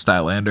on to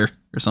Statlander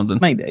or something.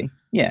 Maybe,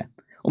 yeah.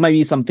 Or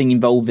maybe something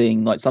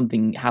involving, like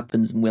something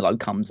happens and Willow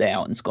comes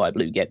out and Sky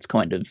Blue gets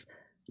kind of,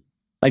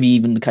 maybe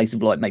even the case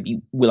of like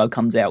maybe Willow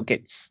comes out,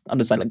 gets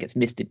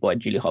misted by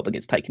Julia Hart, but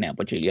gets taken out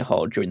by Julia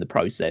Hart during the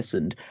process,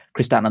 and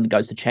Chris Statlander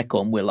goes to check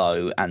on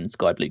Willow, and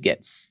Sky Blue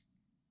gets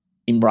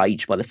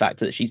enraged by the fact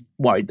that she's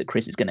worried that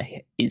Chris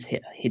is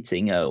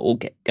hitting her or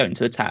going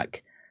to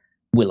attack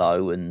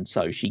Willow, and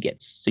so she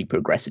gets super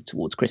aggressive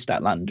towards Chris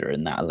Statlander,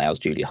 and that allows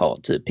Julia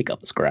Hart to pick up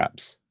the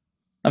scraps.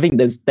 I think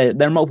there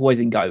are multiple ways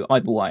in go.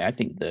 Either way, I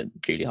think that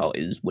Julia Hart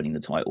is winning the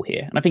title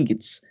here, and I think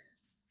it's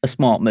a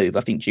smart move.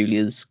 I think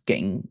Julia's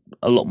getting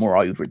a lot more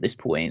over at this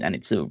point, and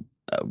it's a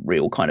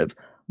real kind of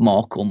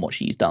mark on what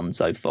she's done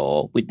so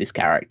far with this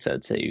character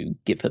to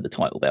give her the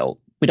title belt.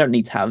 We don't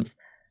need to have,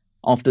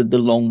 after the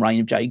long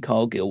reign of Jade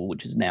Cargill,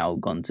 which has now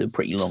gone to a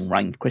pretty long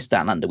reign for Chris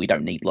Statlander, we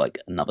don't need like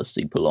another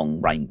super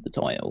long reign for the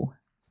title.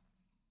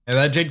 Yeah,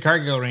 that Jade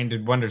Cargill reign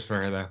did wonders for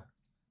her, though.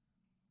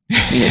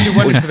 It did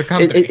wonders for the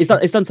company.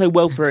 It's done so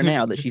well for her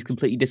now that she's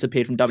completely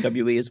disappeared from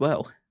WWE as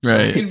well.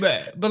 Right.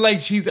 But like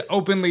she's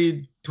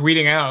openly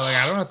tweeting out like,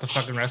 I don't have to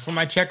fucking wrestle.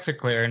 My checks are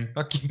clear, and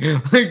fuck you.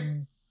 Like,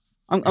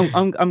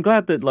 I'm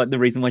glad that like the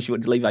reason why she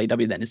wanted to leave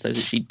AEW then is so that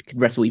she could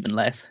wrestle even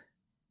less.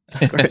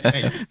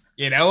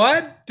 You know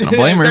what? I don't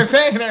blame her. They're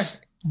paying her.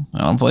 I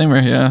don't blame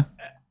her. Yeah.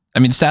 I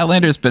mean,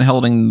 Statlander's been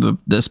holding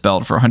this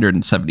belt for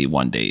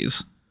 171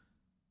 days.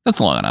 That's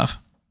long enough.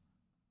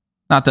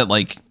 Not that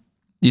like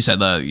you said,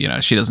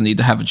 she doesn't need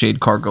to have a Jade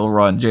Cargill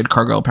run. Jade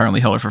Cargill apparently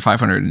held her for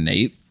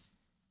 508.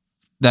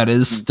 That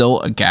is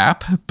still a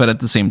gap, but at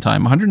the same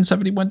time,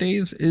 171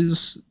 days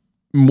is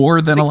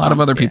more than 6 a lot of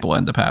months, other people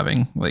end up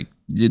having. Like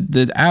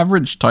the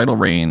average title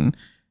reign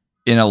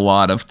in a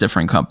lot of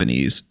different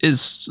companies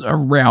is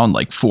around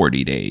like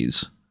 40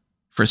 days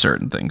for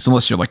certain things,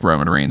 unless you're like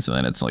Roman Reigns, and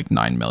then it's like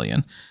 9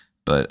 million.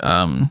 But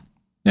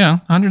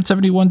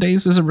 171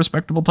 days is a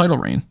respectable title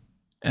reign.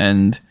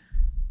 And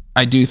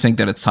I do think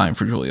that it's time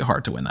for Julia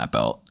Hart to win that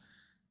belt.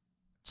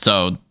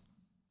 So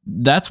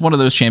that's one of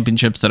those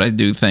championships that I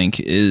do think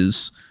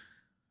is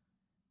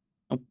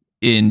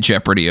in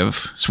jeopardy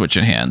of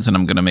switching hands. And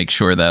I'm going to make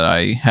sure that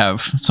I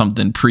have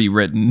something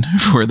pre-written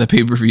for the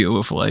pay-per-view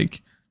of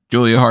like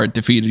Julia Hart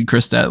defeated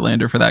Chris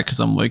Statlander for that. Cause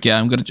I'm like, yeah,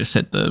 I'm going to just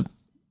hit the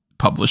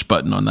publish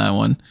button on that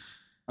one.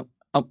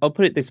 I'll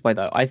put it this way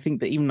though. I think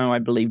that even though I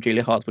believe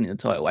Julia Hart's winning the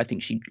title, I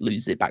think she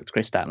loses it back to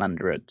Chris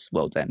Statlander at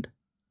World's End.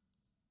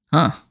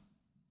 Huh.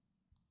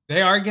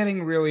 They are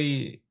getting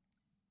really.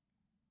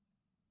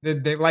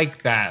 They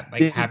like that.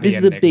 Like this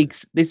is a big.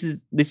 This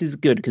is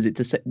good because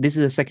this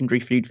is a secondary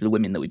feud for the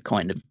women that we've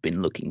kind of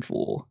been looking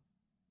for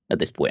at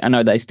this point. I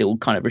know they're still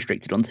kind of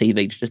restricted on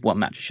TV to just one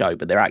match a show,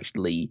 but they've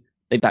actually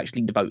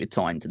devoted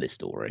time to this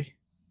story.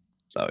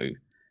 So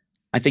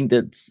I think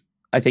that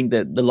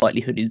the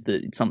likelihood is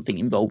that it's something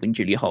involving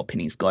Julia Hart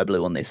pinning Sky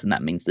Blue on this, and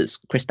that means that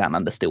Chris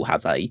Statlander still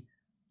has a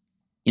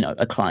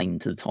claim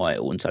to the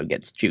title, and so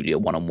gets Julia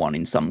one-on-one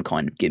in some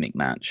kind of gimmick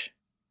match.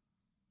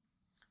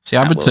 See,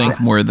 I would think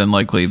more than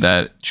likely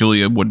that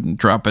Julia wouldn't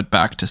drop it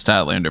back to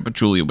Statlander, but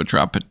Julia would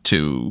drop it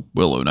to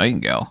Willow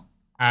Nightingale.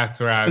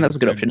 That's right. And that's a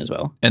good option as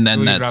well. And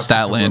then that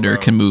Statlander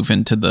can move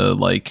into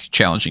the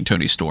challenging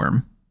Toni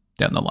Storm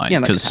down the line.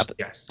 Because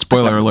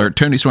spoiler alert,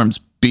 Toni Storm's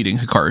beating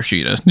Hikaru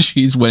Shida.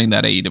 She's winning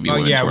that AEW Women's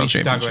World Championship. We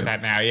should talk about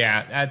that now.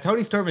 Yeah,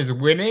 Toni Storm is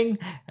winning,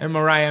 and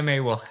Mariah May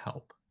will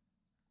help.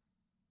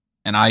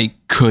 And I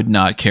could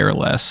not care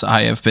less.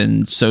 I have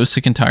been so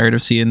sick and tired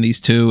of seeing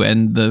these two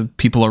and the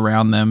people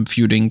around them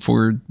feuding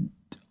for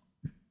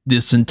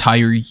this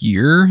entire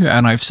year.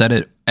 And I've said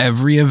it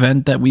every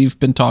event that we've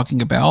been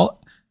talking about.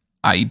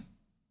 I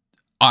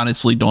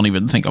honestly don't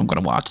even think I'm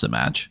going to watch the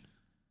match.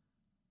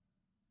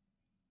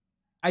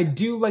 I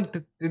do like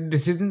that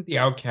this isn't the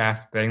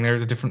Outcast thing.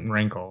 There's a different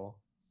wrinkle.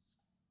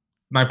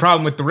 My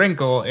problem with the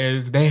wrinkle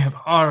is they have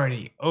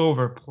already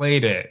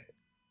overplayed it.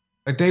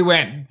 Like they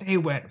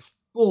went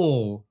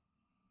full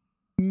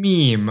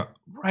meme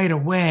right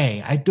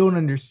away. I don't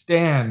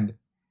understand.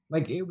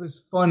 Like, it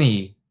was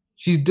funny.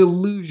 She's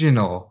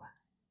delusional.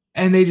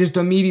 And they just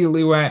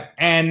immediately went,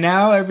 and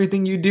now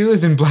everything you do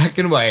is in black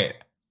and white.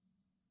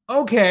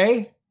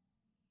 Okay.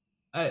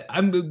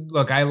 I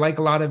like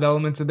a lot of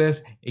elements of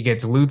this. It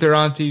gets Luther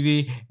on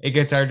TV. It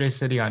gets RJ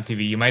City on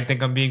TV. You might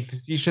think I'm being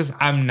facetious.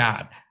 I'm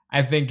not.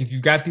 I think if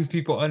you've got these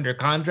people under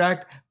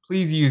contract,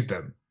 please use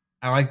them.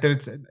 I like that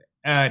it's an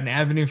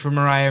avenue for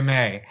Mariah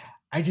May.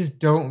 I just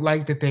don't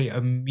like that they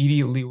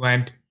immediately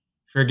went,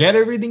 forget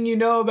everything you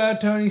know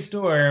about Toni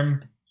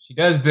Storm. She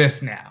does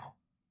this now.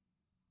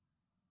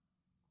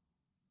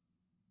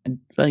 And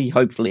so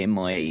hopefully in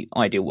my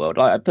ideal world,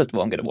 first of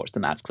all, I'm going to watch the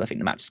match because I think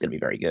the match is going to be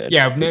very good.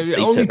 Yeah,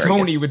 only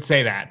Tony would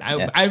say that.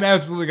 I'm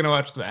absolutely going to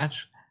watch the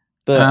match.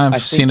 But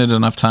I've seen it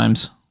enough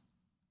times.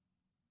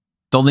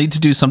 They'll need to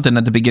do something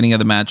at the beginning of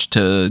the match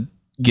to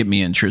get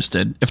me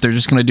interested. If they're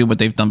just going to do what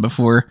they've done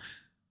before,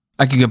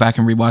 I could go back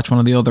and rewatch one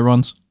of the other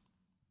ones.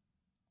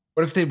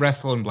 What if they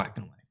wrestle in black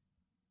and white?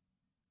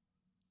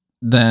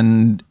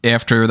 Then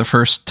after the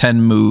first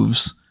 10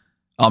 moves,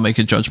 I'll make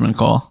a judgment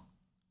call.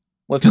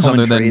 Because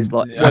other than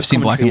I've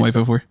seen black and white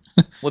before.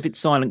 What if it's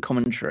silent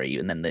commentary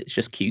and then it's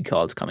just cue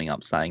cards coming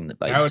up saying that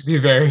that would be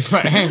very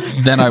funny.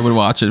 Then I would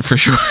watch it for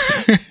sure.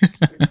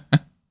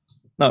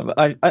 No, but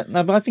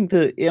I think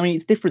that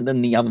it's different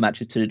than the other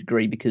matches to a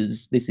degree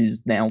because this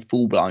is now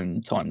full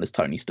blown timeless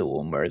Toni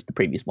Storm, whereas the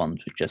previous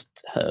ones were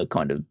just her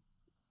kind of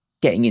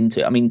getting into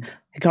it. I mean,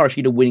 Hikaru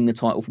Shida winning the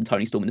title from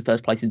Toni Storm in the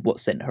first place is what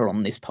sent her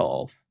on this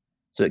path.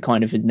 So it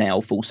kind of is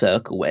now full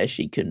circle where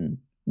she can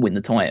win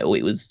the title.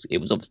 It was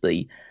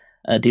obviously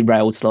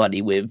derailed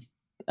slightly with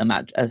a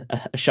match,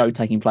 a show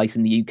taking place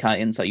in the UK,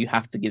 and so you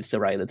have to give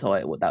Saraya the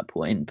title at that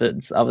point.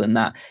 But other than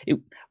that,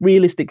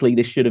 realistically,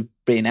 this should have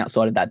been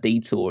outside of that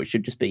detour. It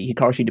should just be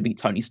Hikaru Shida beat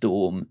Toni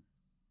Storm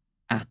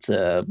at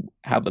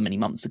however many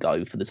months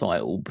ago for the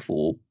title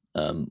before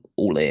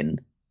All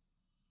In,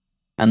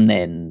 and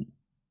then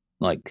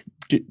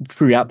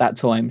throughout that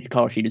time,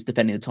 Hikaru Shida is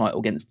defending the title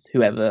against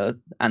whoever,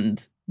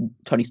 and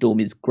Toni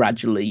Storm is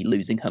gradually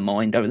losing her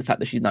mind over the fact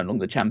that she's no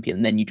longer the champion.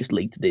 And then you just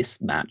lead to this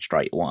match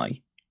straight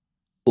away.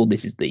 Or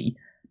this is the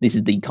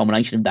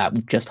culmination of that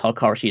with just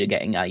Hikaru Shida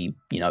getting a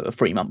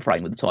 3-month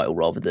reign with the title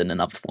rather than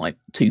another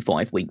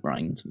 5-week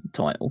reigns with the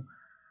title.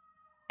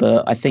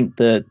 But I think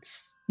that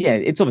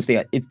it's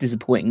obviously it's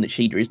disappointing that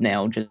Shida is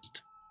now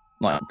just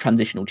like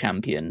transitional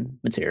champion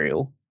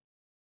material.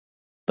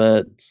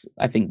 But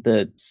I think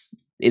that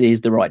it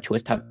is the right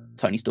choice to have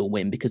Toni Storm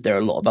win because there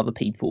are a lot of other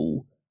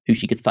people who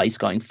she could face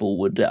going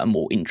forward that are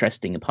more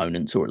interesting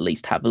opponents or at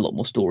least have a lot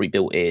more story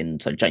built in.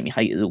 So Jamie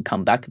Hayter will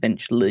come back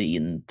eventually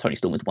and Toni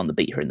Storm was the one that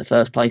beat her in the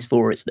first place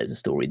for it. So there's a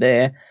story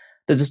there.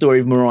 There's a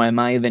story of Mariah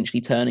May eventually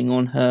turning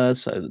on her.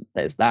 So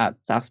there's that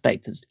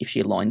aspect as if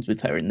she aligns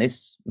with her in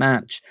this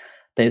match.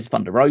 There's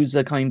Thunder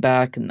Rosa coming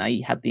back and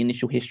they had the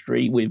initial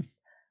history with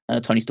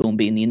Toni Storm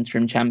being the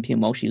interim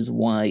champion while she was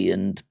away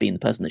and being the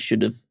person that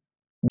should have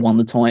won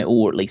the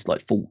title or at least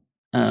fought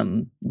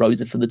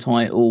Rosa for the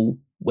title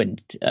when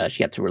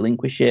she had to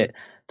relinquish it.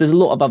 There's a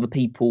lot of other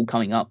people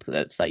coming up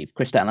that say if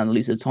Chris Statlander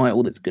loses the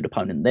title, there's a good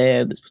opponent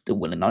there. There's still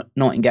Willow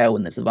Nightingale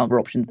and there's some other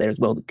options there as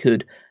well that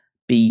could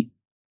be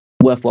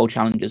worthwhile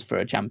challengers for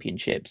a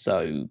championship.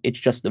 So it's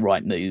just the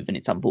right move and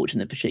it's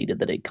unfortunate for Shida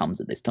that it comes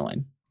at this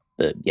time.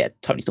 But yeah,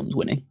 Toni Storm's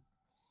winning.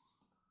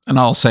 And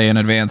I'll say in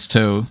advance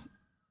too,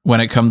 when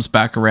it comes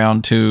back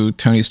around to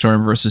Toni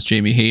Storm versus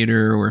Jamie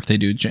Hayter, or if they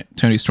do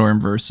Toni Storm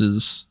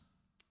versus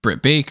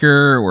Britt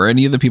Baker or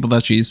any of the people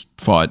that she's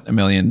fought a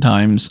million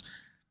times,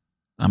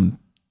 I'm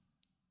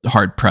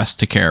hard pressed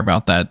to care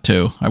about that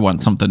too. I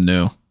want something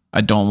new.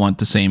 I don't want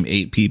the same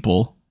 8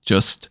 people.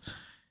 Just,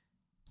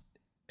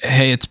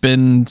 hey, it's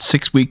been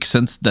 6 weeks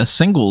since the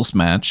singles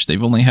match.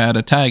 They've only had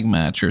a tag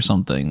match or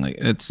something. Like,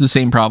 it's the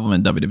same problem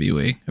in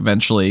WWE.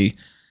 Eventually,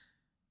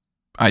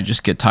 I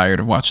just get tired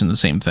of watching the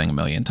same thing a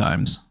million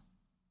times.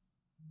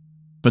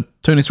 But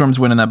Tony Storm's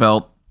winning that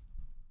belt.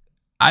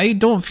 I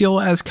don't feel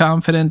as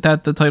confident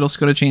that the title's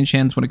going to change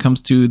hands when it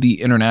comes to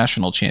the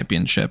international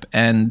championship.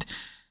 And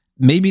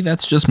maybe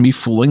that's just me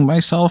fooling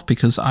myself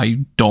because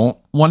I don't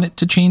want it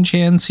to change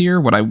hands here.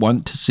 What I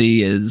want to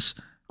see is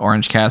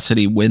Orange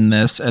Cassidy win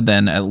this, and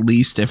then at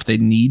least if they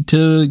need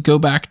to go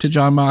back to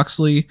Jon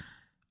Moxley,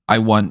 I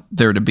want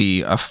there to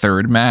be a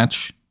third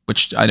match,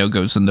 which I know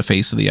goes in the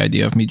face of the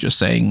idea of me just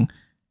saying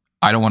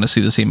I don't want to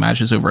see the same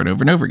matches over and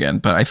over and over again.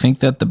 But I think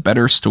that the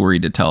better story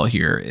to tell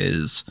here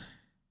is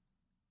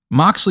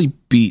Moxley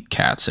beat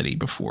Cassidy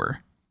before.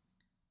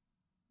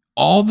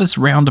 All this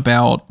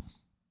roundabout,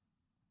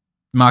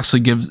 Moxley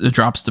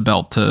drops the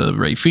belt to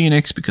Rey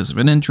Fenix because of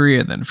an injury,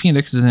 and then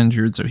Phoenix is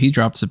injured, so he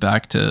drops it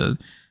back to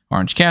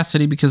Orange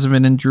Cassidy because of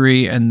an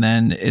injury, and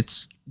then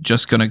it's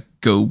just going to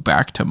go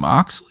back to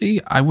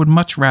Moxley. I would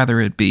much rather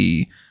it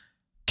be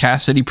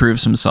Cassidy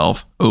proves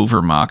himself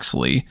over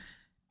Moxley,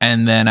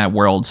 and then at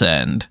World's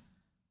End,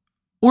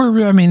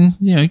 or, I mean,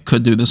 you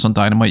could do this on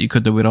Dynamite, you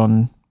could do it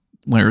on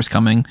Winter is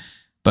Coming,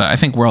 but I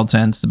think World's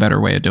End's the better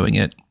way of doing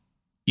it.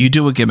 You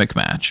do a gimmick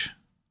match,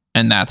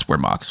 and that's where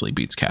Moxley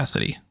beats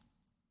Cassidy.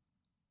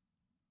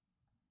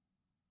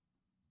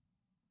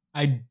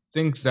 I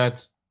think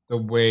that's the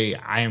way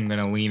I am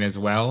going to lean as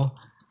well,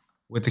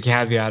 with the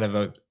caveat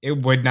of it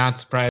would not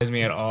surprise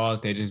me at all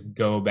if they just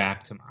go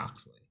back to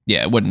Moxley.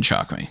 Yeah, it wouldn't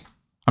shock me.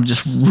 I'm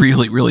just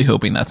really, really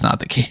hoping that's not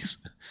the case.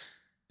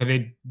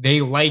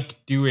 They like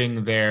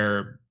doing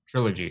their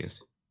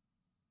trilogies.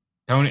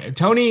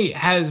 Tony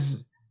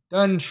has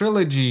done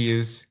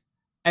trilogies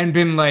and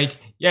been like,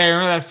 yeah,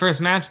 remember that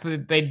first match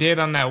that they did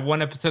on that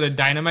one episode of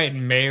Dynamite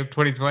in May of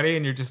 2020?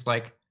 And you're just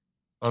like,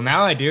 well,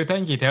 now I do.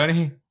 Thank you,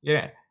 Tony.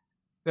 Yeah.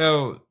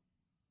 So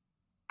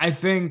I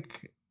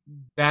think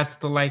that's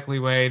the likely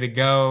way to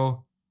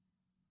go.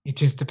 It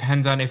just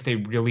depends on if they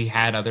really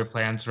had other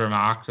plans for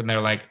Mox and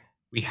they're like,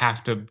 we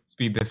have to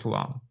speed this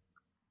along.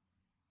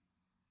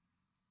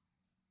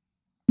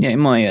 Yeah, in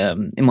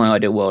my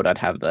ideal world, I'd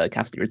have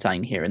Cassidy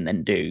retain here and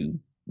then do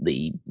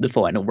the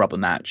final rubber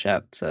match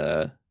at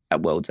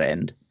World's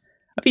End.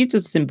 I think it's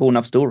just a simple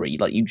enough story.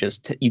 Like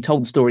you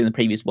told the story in the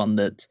previous one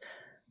that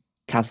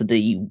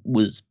Cassidy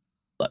was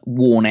like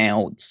worn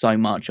out so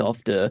much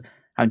after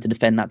having to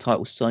defend that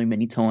title so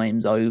many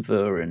times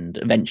over, and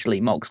eventually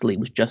Moxley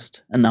was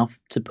just enough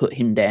to put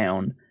him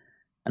down,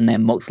 and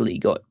then Moxley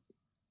got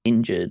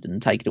injured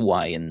and taken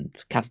away, and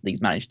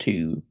Cassidy's managed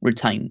to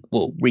regain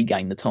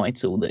the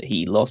title that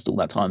he lost all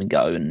that time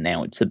ago, and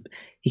now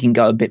he can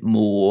go a bit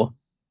more,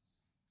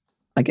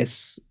 I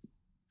guess,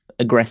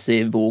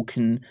 aggressive, or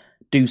can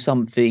do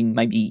something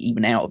maybe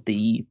even out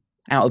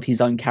of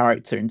his own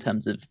character in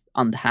terms of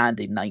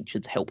underhanded nature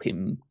to help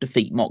him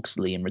defeat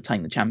Moxley and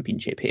retain the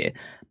championship here.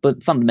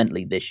 But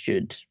fundamentally, this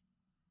should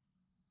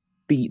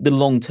be the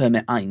long-term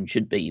aim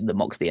should be that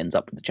Moxley ends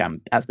up with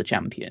as the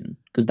champion,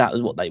 because that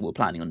was what they were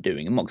planning on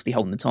doing. And Moxley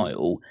holding the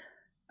title,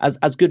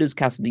 as good as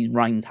Cassidy's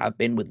reigns have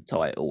been with the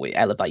title, it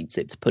elevates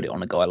it to put it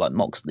on a guy like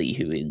Moxley,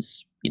 who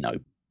is,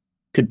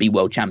 could be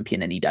world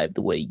champion any day of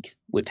the week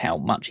with how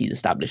much he's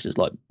established as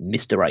like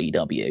Mr.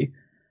 AEW.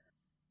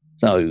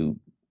 So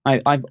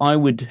I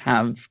would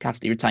have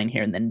Cassidy retain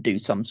here and then do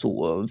some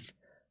sort of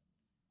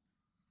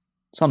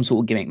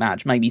gimmick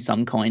match, maybe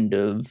some kind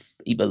of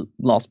either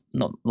not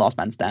last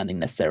man standing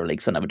necessarily,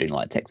 because I know we're doing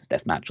like a Texas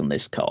Death Match on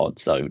this card,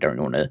 so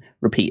don't want to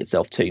repeat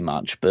itself too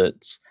much,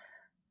 but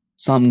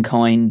some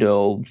kind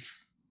of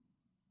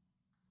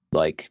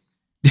like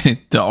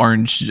the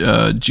orange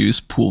juice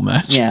pool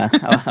match. Yeah,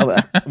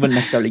 I wouldn't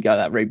necessarily go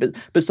that route,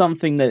 but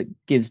something that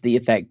gives the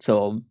effect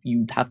of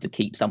you'd have to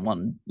keep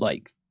someone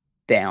like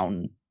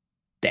down,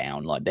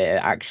 like they're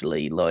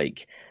actually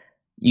like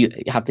you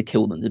have to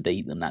kill them to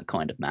beat them, that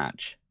kind of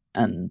match.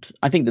 And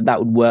I think that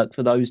would work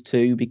for those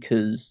two,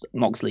 because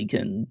Moxley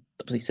can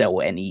obviously sell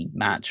any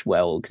match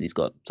well because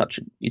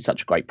he's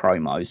such a great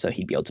promo, so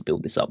he'd be able to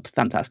build this up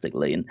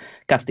fantastically, and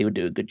Cassidy would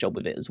do a good job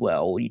with it as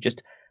well. You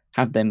just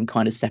have them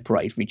kind of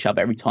separated from each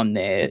other. Every time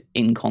they're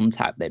in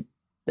contact,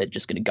 they're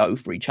just going to go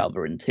for each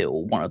other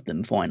until one of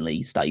them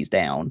finally stays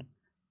down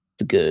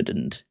for good.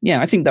 And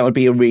yeah, I think that would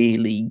be a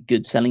really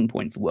good selling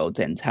point for World's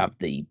End to have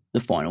the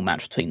final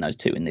match between those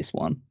two in this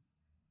one.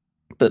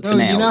 But for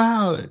now, you know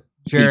how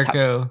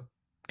Jericho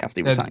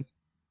Cassidy retain.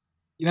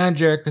 You know how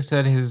Jericho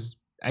said his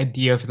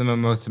idea for the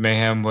Mimosa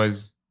Mayhem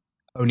was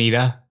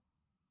Onita?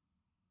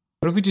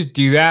 What if we just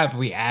do that, but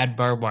we add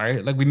barbed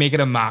wire? Like we make it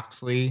a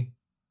Moxley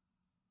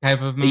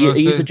type of Mimosa? Are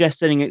you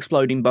suggesting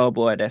exploding barbed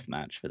wire death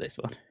match for this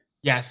one?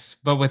 Yes,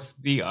 but with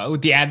the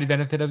added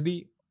benefit of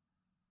the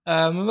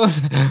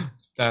Mimosa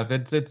stuff.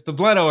 It's the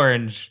blood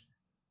orange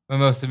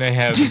Mimosa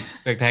Mayhem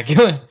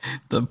spectacular.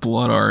 The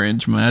blood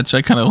orange match.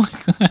 I kind of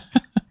like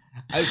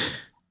that.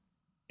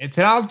 It's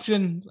an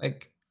option.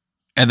 Like,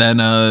 and then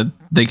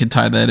they could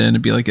tie that in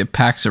and be like, it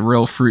packs a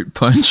real fruit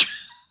punch.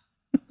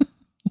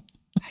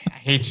 I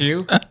hate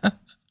you.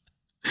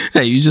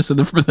 Hey, you just said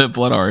the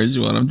blood orange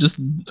one. I'm just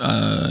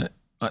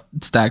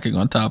stacking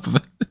on top of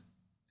it.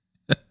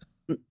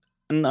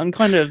 And I'm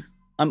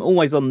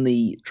always on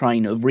the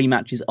train of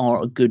rematches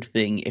are a good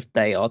thing if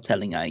they are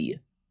telling a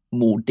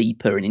more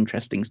deeper and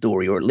interesting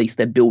story, or at least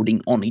they're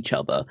building on each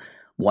other.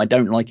 What I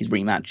don't like is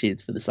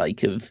rematches for the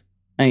sake of,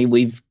 hey,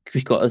 we've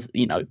got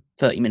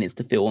 30 minutes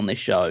to fill on this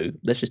show.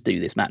 Let's just do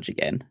this match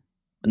again.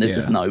 And there's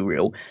just no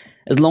real,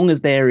 as long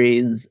as there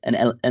is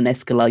an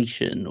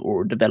escalation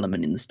or a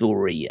development in the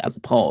story as a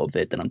part of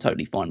it, then I'm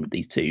totally fine with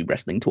these two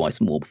wrestling twice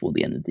more before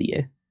the end of the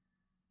year.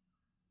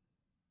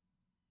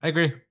 I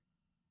agree.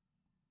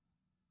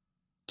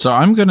 So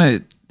I'm going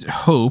to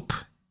hope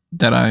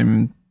that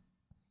I'm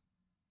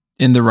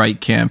in the right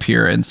camp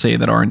here and say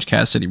that Orange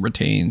Cassidy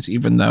retains,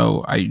 even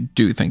though I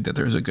do think that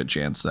there's a good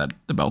chance that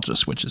the belt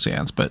just switches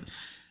hands. But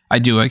I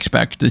do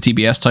expect the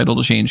TBS title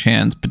to change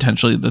hands,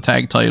 potentially the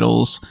tag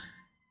titles,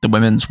 the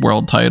women's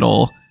world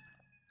title.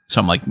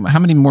 So I'm like, how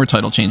many more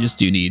title changes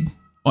do you need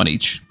on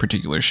each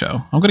particular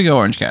show? I'm going to go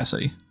Orange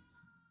Cassidy.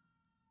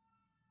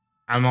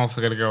 I'm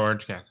also going to go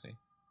Orange Cassidy.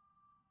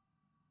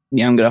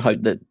 Yeah, I'm going to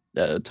hope that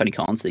Tony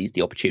Khan sees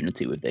the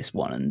opportunity with this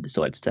one and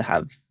decides to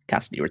have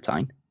Cassidy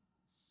retain.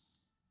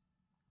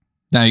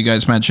 Now, you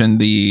guys mentioned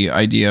the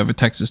idea of a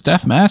Texas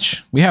Death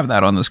Match. We have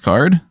that on this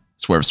card.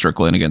 Swerve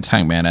Strickland against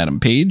Hangman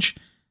Adam Page.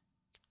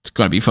 It's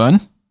going to be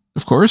fun,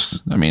 of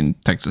course. I mean,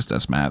 Texas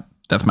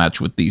Death Match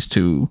with these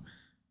two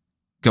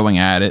going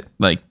at it.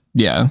 Like,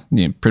 yeah,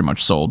 pretty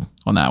much sold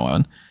on that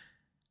one.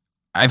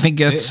 I think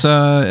it's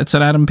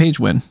an Adam Page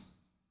win.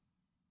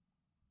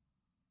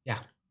 Yeah.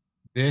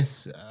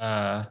 This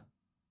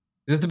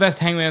is the best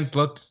Hangman's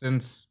looked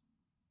since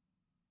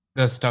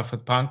the stuff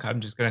with Punk.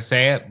 I'm just going to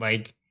say it.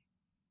 Like,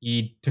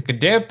 he took a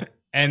dip,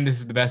 and this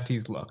is the best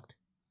he's looked.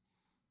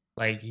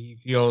 Like, he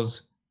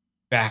feels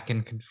back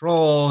in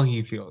control.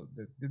 He feels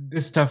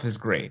this stuff is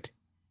great.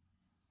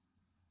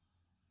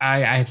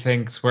 I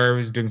think Swerve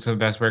is doing some of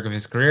the best work of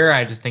his career.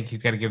 I just think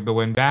he's got to give the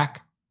win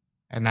back,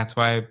 and that's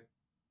why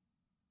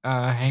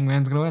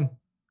Hangman's going to win.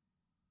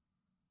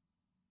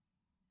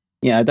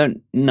 Yeah, I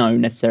don't know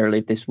necessarily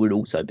if this would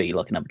also be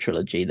like another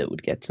trilogy that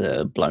would get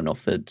blown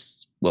off at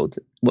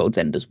World's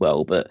End as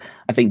well, but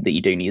I think that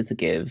you do need to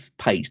give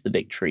Page the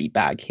victory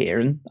back here,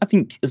 and I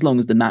think as long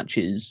as the match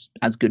is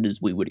as good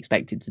as we would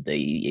expect it to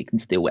be, it can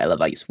still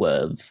elevate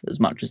Swerve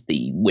as much as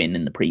the win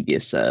in the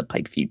previous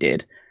pay-per-view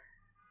did.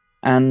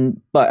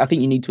 But I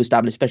think you need to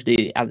establish,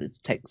 especially as it's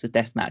Texas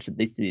Death Match, that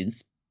this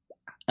is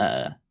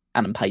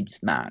Adam Page's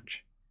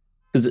match.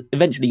 Because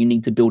eventually you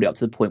need to build it up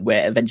to the point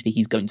where eventually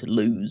he's going to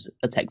lose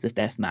a Texas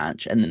Death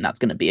Match, and then that's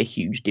going to be a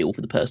huge deal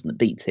for the person that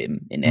beats him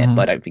in it.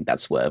 But I don't think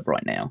that's Swerve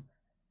right now.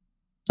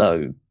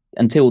 So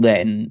until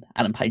then,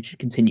 Adam Page should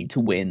continue to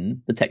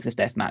win the Texas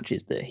Death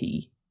Matches that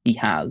he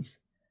has.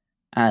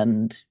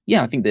 And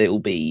yeah, I think that it will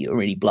be a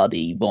really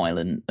bloody,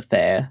 violent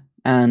affair.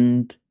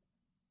 And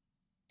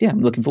yeah,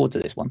 I'm looking forward to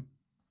this one.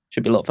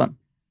 Should be a lot of fun.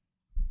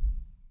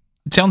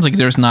 It sounds like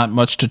there's not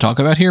much to talk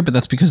about here, but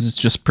that's because it's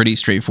just pretty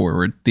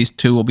straightforward. These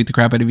two will beat the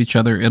crap out of each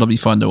other. It'll be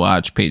fun to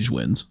watch. Page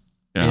wins.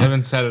 You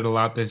haven't said it a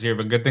lot this year,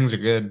 but good things are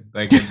good.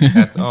 Like,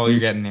 that's all you're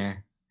getting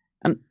here.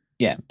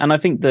 And I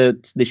think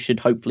that this should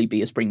hopefully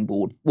be a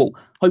springboard. Well,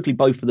 hopefully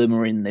both of them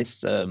are in this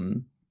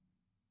tournament.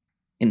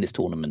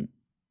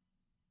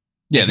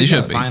 Yeah, they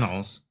should be.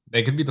 Finals.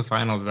 They could be the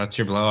finals. That's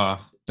your blow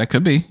off. That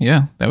could be.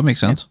 Yeah, that would make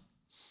sense.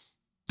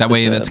 That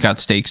way, that's got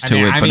stakes to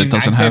it, but it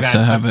doesn't have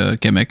to have a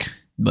gimmick.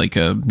 Like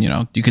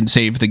you can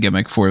save the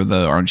gimmick for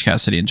the Orange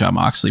Cassidy and Jon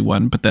Moxley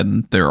one, but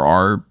then there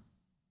are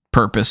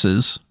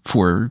purposes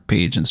for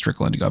Page and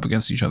Strickland to go up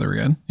against each other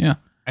again. Yeah,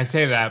 I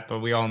say that, but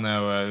we all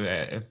know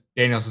if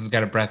Danielson's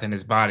got a breath in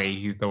his body,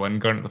 he's the one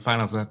going to the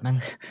finals of that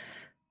thing.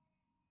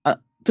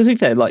 To be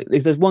fair, like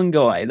if there's one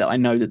guy that I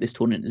know that this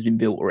tournament has been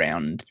built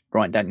around,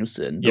 Bryan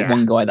Danielson, the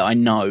one guy that I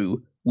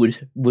know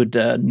would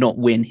not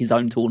win his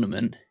own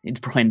tournament, it's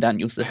Bryan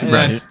Danielson.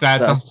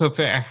 That's also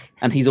fair.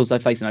 And he's also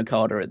facing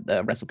Okada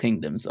at Wrestle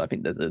Kingdom, so I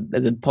think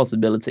there's a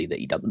possibility that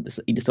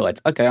he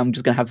decides, okay, I'm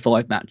just going to have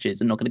 5 matches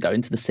and not going to go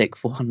into the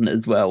 6th one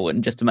as well,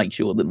 and just to make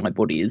sure that my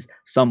body is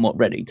somewhat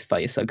ready to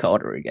face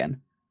Okada again.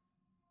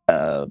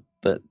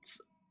 But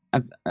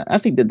I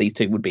think that these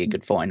two would be a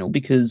good final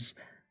because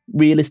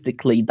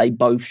realistically, they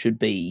both should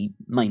be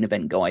main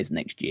event guys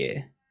next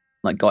year,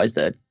 like guys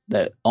that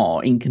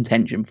are in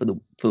contention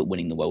for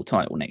winning the world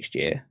title next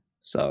year.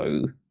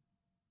 So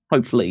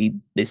hopefully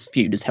this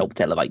feud has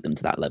helped elevate them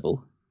to that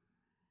level.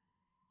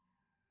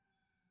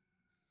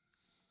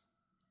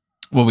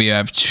 Well, we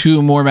have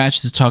 2 more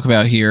matches to talk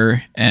about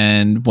here,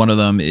 and one of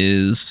them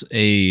is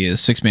a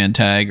 6-man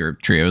tag or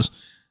trios.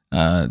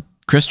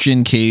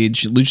 Christian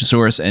Cage,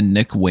 Luchasaurus, and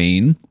Nick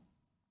Wayne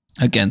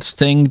against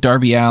Sting,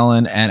 Darby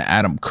Allin, and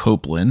Adam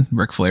Copeland.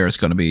 Ric Flair is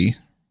going to be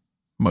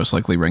most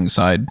likely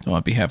ringside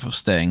on behalf of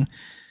Sting.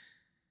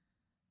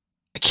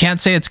 I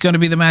can't say it's going to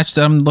be the match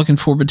that I'm looking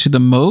forward to the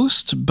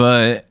most,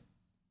 but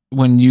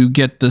when you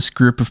get this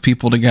group of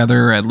people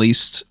together, at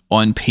least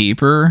on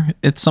paper,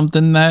 it's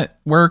something that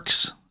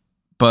works.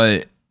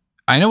 But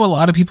I know a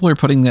lot of people are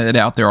putting it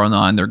out there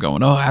online. They're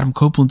going, "Oh, Adam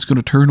Copeland's going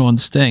to turn on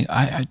Sting."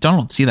 I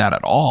don't see that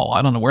at all.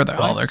 I don't know where the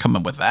hell they're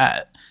coming with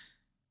that.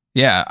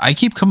 Yeah, I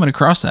keep coming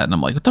across that, and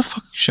I'm like, "What the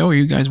fuck show are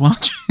you guys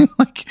watching?"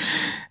 Like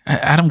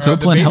Adam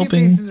Copeland the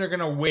helping. Faces are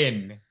gonna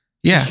win.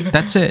 Yeah,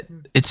 that's it.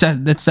 It's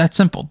that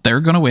simple.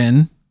 They're gonna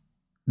win.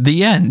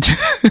 The end.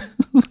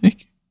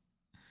 Like,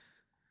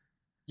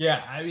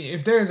 yeah, I mean,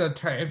 if there's a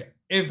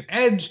if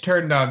Edge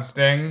turned on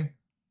Sting,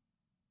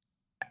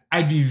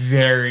 I'd be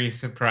very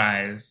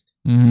surprised.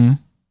 mm-hmm.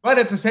 But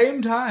at the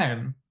same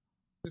time,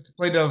 just to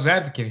play devil's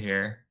advocate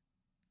here,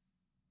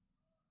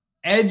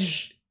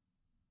 Edge,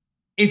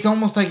 it's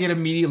almost like it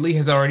immediately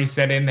has already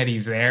set in that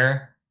he's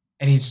there,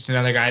 and he's just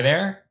another guy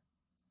there.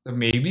 So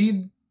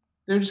maybe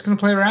they're just going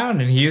to play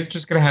around, and he is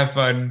just going to have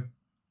fun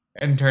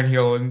and turn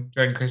heel and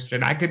join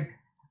Christian.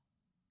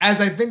 As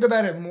I think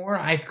about it more,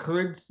 I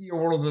could see a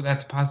world where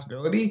that's a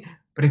possibility,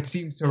 but it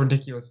seems so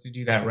ridiculous to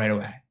do that right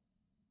away.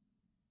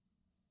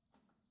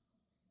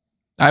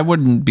 I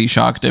wouldn't be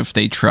shocked if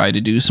they try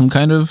to do some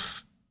kind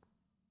of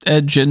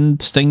Edge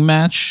and Sting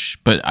match,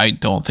 but I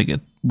don't think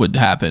it would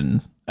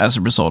happen as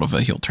a result of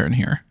a heel turn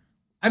here.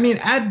 I mean,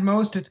 at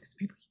most, it's because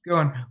people keep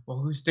going, well,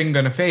 who's Sting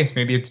going to face?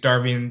 Maybe it's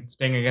Darby and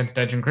Sting against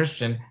Edge and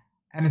Christian.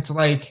 And it's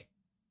like,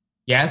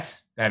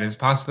 yes, that is a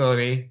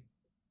possibility.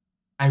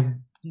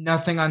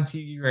 Nothing on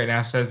TV right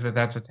now says that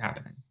that's what's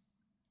happening.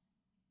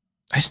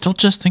 I still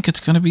just think it's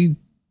going to be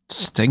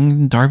Sting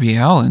and Darby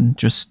Allin,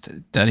 just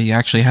that he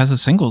actually has a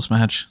singles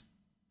match.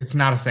 It's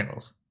not a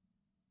singles.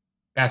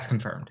 That's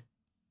confirmed.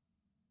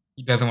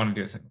 He doesn't want to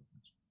do a singles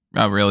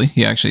match. Oh, really?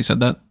 He actually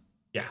said that?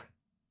 Yeah.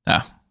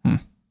 Ah.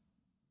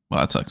 Well,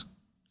 that sucks.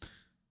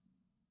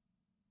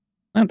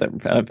 I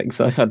don't think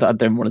so. I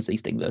don't want to see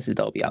Sting versus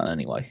Darby Allin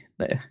anyway.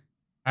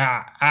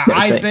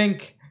 I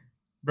think,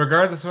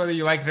 regardless of whether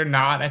you like it or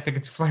not, I think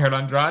it's Flair and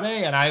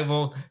Andrade, and I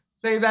will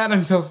say that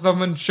until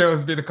someone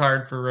shows me the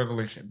card for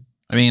Revolution.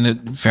 I mean, it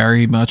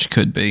very much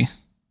could be.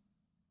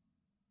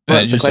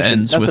 Well, it just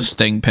ends with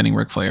Sting pinning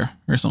Ric Flair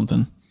or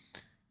something.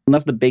 And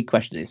that's the big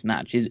question in this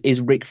match.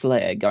 Is Ric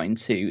Flair going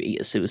to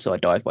eat a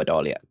suicide dive by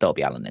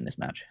Darby Allin in this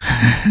match?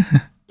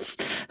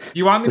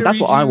 You want me to that's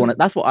what I want.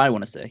 That's what I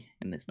want to see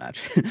in this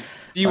match. Do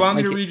you want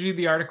me to read you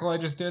the article I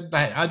just did?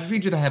 I'll just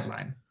read you the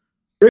headline.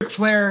 Ric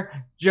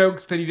Flair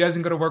jokes that he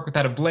doesn't go to work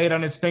without a blade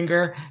on his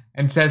finger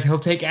and says he'll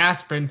take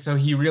aspirin so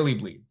he really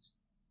bleeds.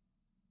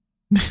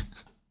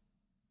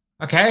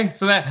 Okay,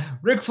 so that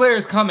Ric Flair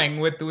is coming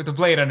with a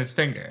blade on his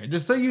finger,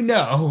 just so you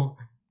know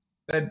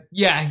that,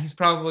 yeah, he's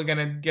probably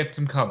gonna get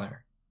some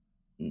color.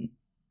 He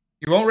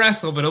won't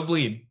wrestle, but he'll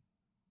bleed.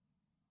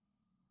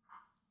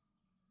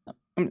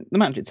 I mean, the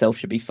match itself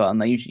should be fun.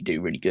 They usually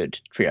do really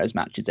good trios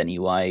matches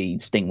anyway.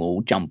 Sting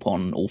will jump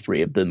on all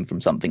three of them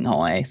from something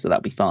high, so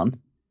that'll be fun.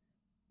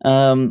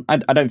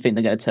 I don't think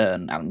they're going to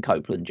turn Adam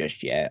Copeland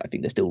just yet. I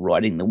think they're still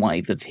riding the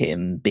wave of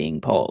him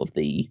being part of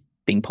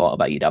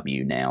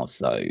AEW now.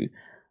 So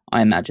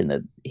I imagine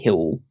that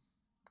he'll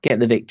get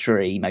the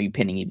victory, maybe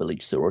pinning either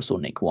Luchasaurus or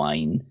Nick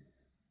Wayne.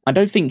 I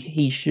don't think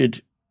he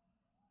should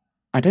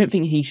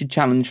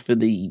challenge for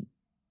the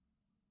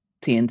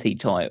TNT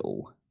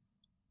title.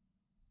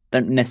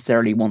 Don't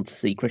necessarily want to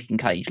see Christian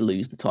Cage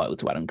lose the title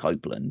to Adam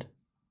Copeland.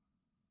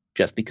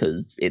 Just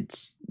because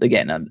it's,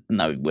 again, I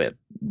know we're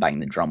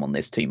banging the drum on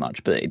this too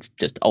much, but it's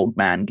just old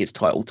man gives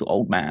title to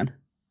old man.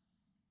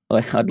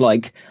 I'd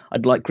like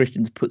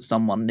Christian to put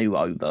someone new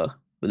over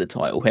with the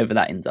title, whoever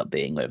that ends up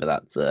being, whether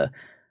that's a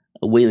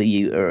Wheeler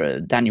Yuta or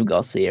a Daniel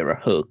Garcia or a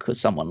Hook or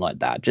someone like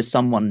that. Just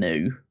someone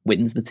new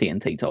wins the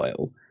TNT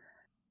title.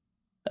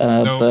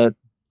 But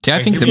yeah,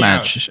 I think the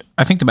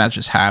match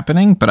is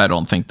happening, but I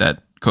don't think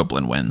that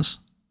Copeland wins.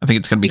 I think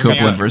it's going to be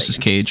Copeland versus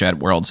Cage at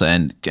World's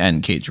End,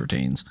 and Cage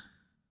retains.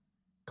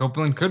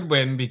 Copeland could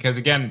win because,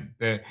 again,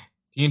 the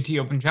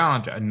TNT Open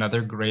Challenge, another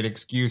great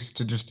excuse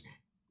to just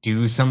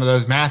do some of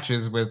those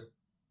matches with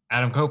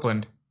Adam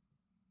Copeland.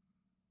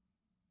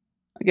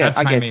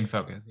 That's my main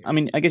focus. Here. I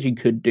mean, I guess you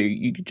could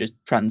just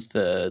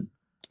transfer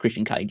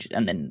Christian Cage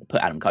and then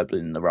put Adam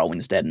Copeland in the role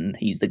instead, and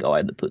he's the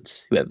guy that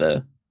puts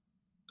whoever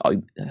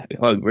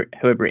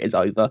it is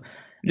over.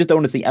 I just don't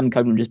want to see Adam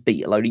Copeland just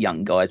beat a load of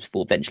young guys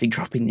before eventually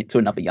dropping it to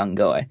another young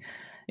guy.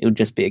 It would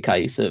just be a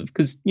case of,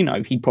 because,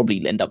 he'd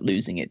probably end up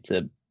losing it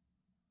to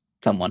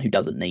someone who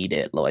doesn't need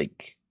it,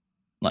 like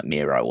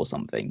Miro or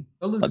something.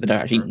 Like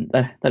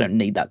they don't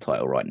need that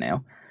title right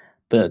now.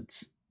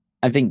 But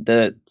I think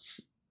that,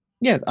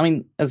 yeah, I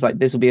mean,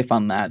 this will be a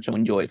fun match. I'll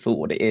enjoy it for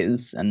what it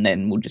is, and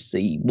then we'll just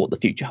see what the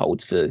future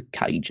holds for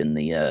Cage and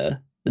the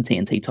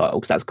TNT title,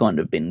 because that's kind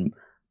of been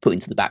put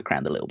into the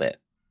background a little bit.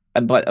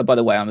 And by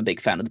the way, I'm a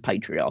big fan of the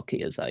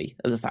patriarchy as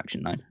a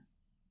faction now.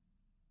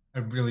 I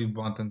really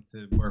want them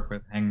to work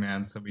with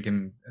Hangman so we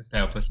can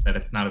establish that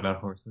it's not about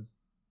horses.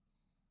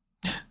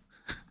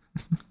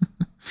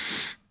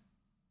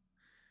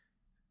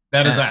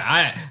 That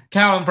is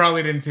Callum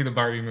probably didn't see the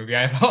Barbie movie.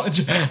 I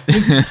apologize.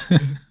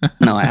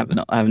 No, I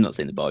haven't. I have not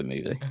seen the Barbie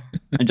movie.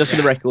 And just for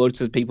the record,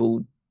 to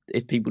people,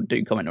 if people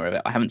do comment or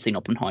whatever, I haven't seen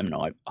Oppenheimer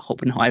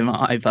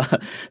either.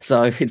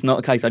 So it's not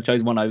a case I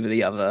chose one over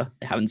the other.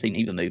 I haven't seen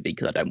either movie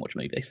because I don't watch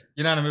movies.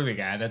 You're not a movie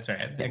guy. That's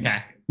right.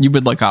 Okay. You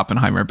would like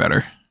Oppenheimer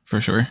better, for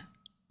sure.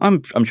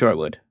 I'm sure I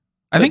would.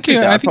 I think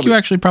you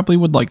actually probably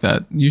would like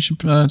that. You should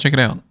check it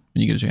out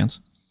when you get a chance.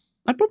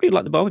 I'd probably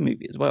like the Barbie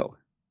movie as well.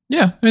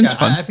 Yeah, it's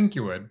fun. I think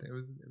you would. It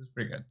was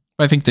pretty good.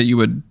 I think that you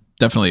would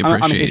definitely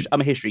appreciate. I'm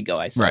a history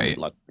guy, so right. I would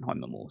like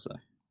Oppenheimer more. So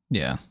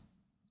yeah.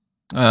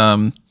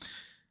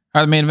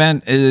 Our main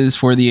event is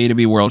for the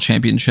AEW World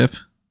Championship.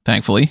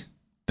 Thankfully,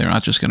 they're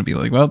not just going to be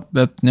like, well,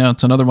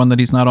 it's another one that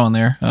he's not on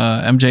there.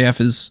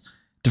 MJF is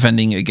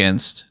defending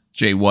against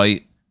Jay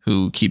White,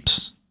 who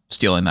keeps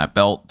stealing that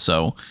belt,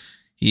 so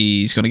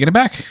he's going to get it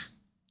back.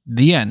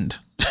 The end.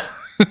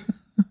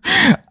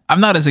 I'm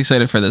not as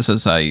excited for this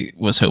as I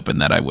was hoping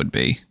that I would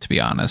be, to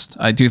be honest.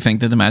 I do think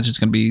that the match is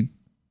going to be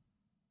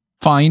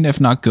fine, if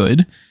not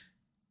good.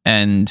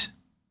 And,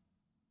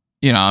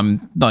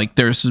 I'm like,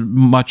 there's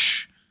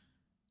much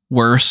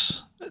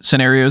worse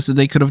scenarios that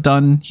they could have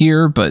done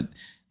here, but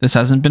this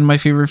hasn't been my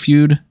favorite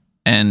feud.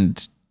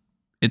 And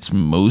it's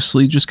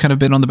mostly just kind of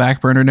been on the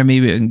back burner to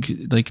me.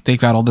 And, like, they've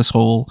got all this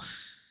whole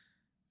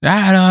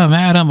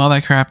Adam, all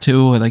that crap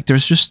too. Like,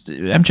 there's just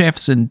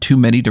MJF's in too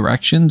many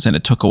directions, and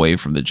it took away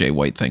from the Jay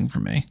White thing for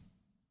me.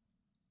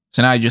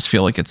 So now I just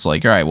feel like it's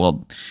like, all right,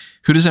 well,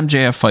 who does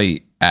MJF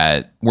fight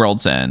at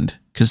World's End?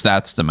 Because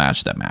that's the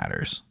match that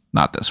matters,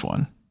 not this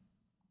one.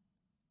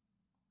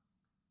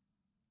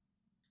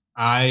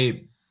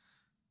 I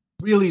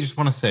really just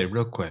want to say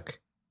real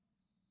quick,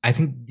 I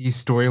think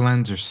these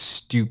storylines are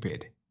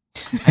stupid.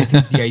 I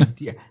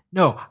think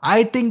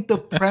I think the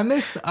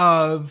premise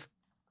of,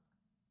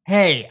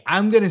 hey,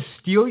 I'm going to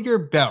steal your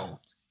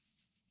belt,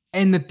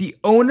 and that the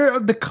owner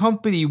of the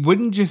company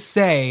wouldn't just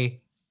say,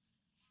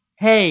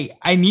 hey,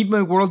 I need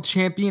my world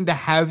champion to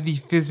have the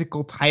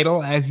physical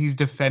title as he's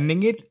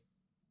defending it.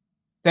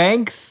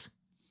 Thanks.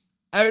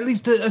 Or at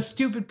least a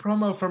stupid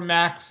promo from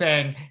Max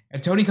saying,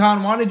 and Tony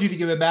Khan wanted you to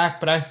give it back,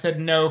 but I said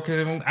no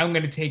because I'm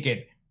going to take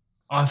it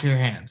off your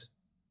hands.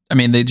 I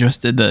mean, they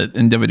just did that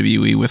in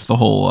WWE with the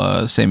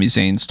whole Sami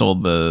Zayn stole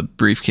the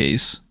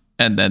briefcase.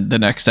 And then the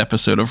next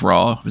episode of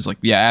Raw was like,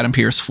 yeah, Adam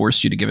Pearce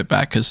forced you to give it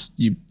back because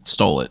you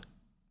stole it.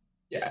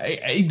 Yeah,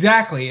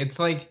 exactly. It's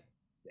like,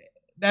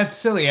 that's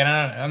silly. And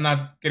I'm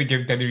not going to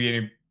give WWE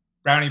any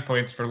brownie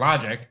points for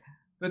logic,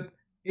 but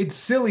it's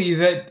silly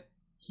that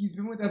he's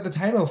been without the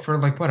title for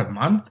like, what, a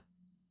month?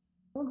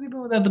 How long has he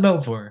been without the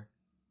belt for?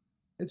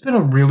 It's been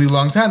a really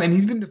long time, and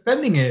he's been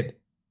defending it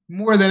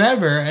more than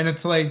ever. And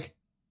it's like,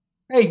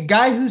 hey,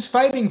 guy who's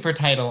fighting for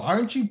title,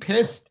 aren't you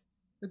pissed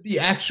that the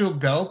actual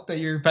belt that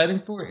you're fighting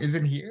for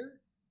isn't here?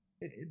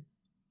 It's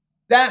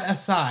that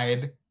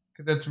aside,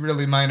 because that's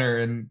really minor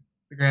in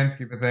the grand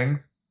scheme of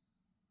things.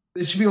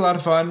 It should be a lot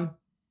of fun.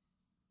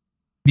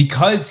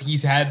 Because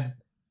he's had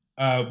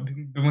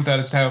been without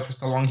his title for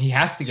so long, he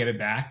has to get it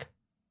back.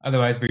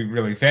 Otherwise, we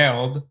really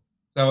failed.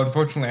 So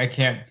unfortunately, I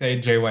can't say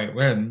Jay White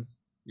wins,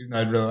 even though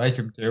I'd really like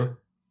him to.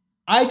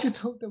 I just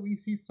hope that we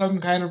see some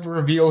kind of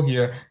reveal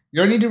here.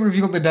 You don't need to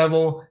reveal the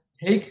devil.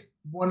 Take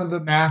one of the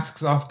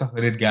masks off the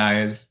hooded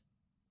guys.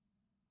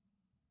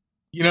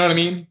 You know what I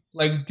mean?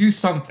 Like, do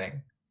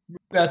something. Move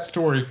that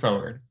story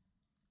forward.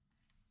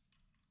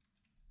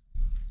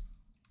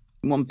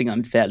 One thing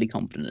I'm fairly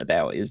confident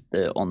about is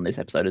that on this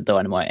episode of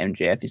Dynamite,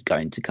 MJF is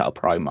going to cut a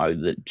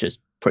promo that just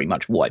pretty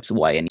much wipes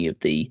away any of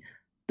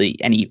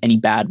any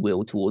bad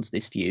will towards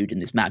this feud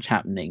and this match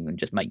happening, and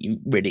just make you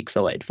really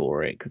excited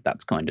for it, because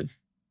that's kind of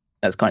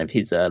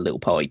his little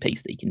party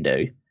piece that he can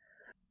do.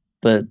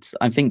 But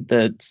I think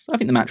the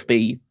match will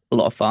be a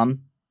lot of fun.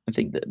 I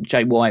think that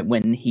Jay White,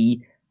 when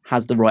he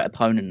has the right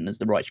opponent and has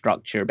the right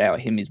structure about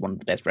him, is one of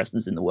the best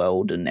wrestlers in the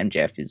world, and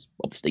MJF is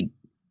obviously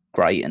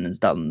great and has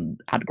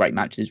had great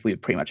matches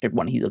with pretty much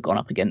everyone he's gone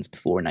up against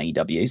before in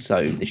AEW,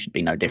 so this should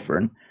be no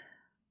different.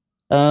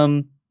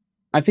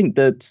 I think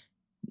that,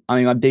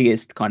 my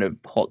biggest kind of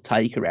hot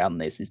take around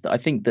this is that I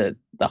think that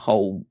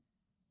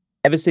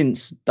ever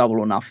since Double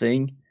or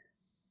Nothing,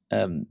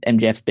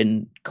 MJF's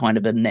been kind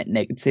of a net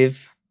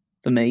negative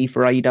for me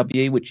for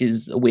AEW, which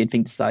is a weird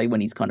thing to say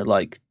when he's kind of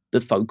like the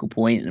focal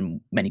point,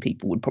 and many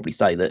people would probably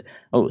say that,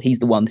 oh, he's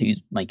the one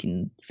who's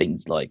making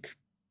things like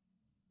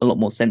a lot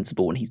more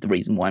sensible, and he's the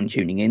reason why I'm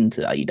tuning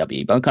into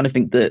AEW. But I kind of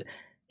think that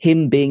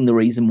him being the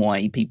reason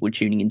why people are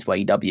tuning into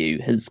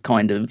AEW has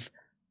kind of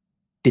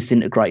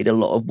disintegrated a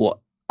lot of what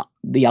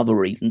the other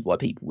reasons why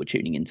people were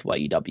tuning into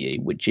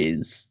AEW, which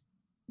is,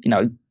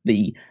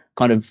 the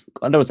kind of,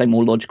 I don't want to say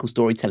more logical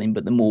storytelling,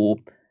 but the more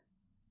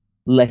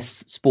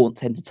less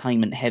sports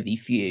entertainment heavy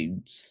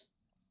feuds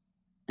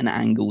and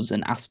angles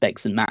and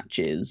aspects and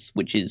matches,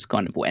 which is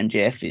kind of what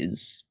MJF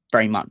is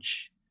very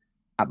much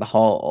at the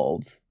heart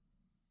of.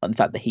 The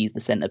fact that he's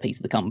the centerpiece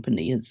of the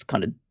company has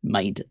kind of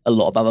made a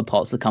lot of other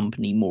parts of the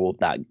company more of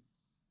that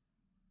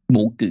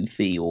more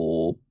goofy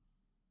or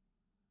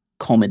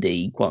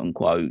comedy, quote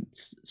unquote,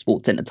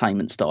 sports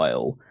entertainment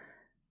style.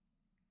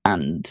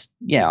 And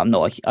yeah,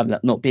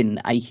 I've not been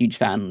a huge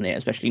fan of it,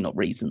 especially not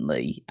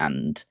recently.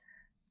 And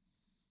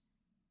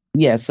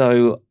yeah,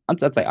 so I'd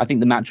say I think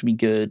the match will be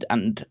good,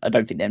 and I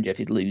don't think MJF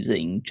is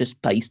losing just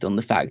based on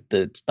the fact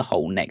that the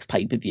whole next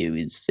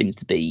pay-per-view seems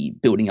to be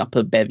building up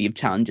a bevy of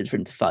challenges for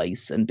him to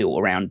face and built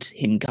around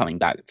him coming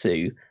back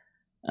to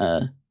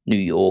New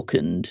York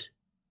and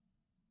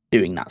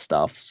doing that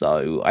stuff.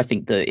 So I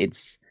think that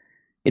it's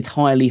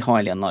highly,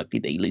 highly unlikely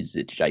that he loses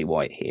it to Jay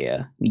White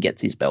here. He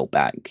gets his belt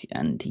back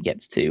and he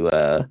gets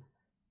to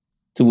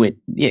win.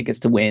 Yeah, gets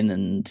to win,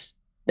 and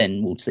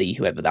then we'll see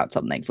whoever that's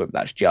up next, whether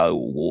that's Joe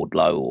or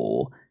Wardlow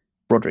or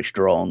Roderick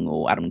Strong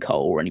or Adam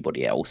Cole or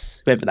anybody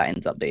else, whoever that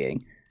ends up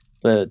being.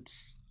 But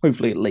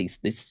hopefully at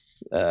least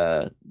this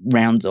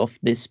rounds off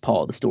this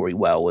part of the story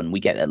well, and we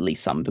get at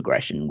least some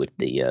progression with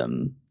the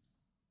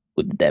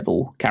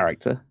Devil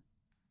character.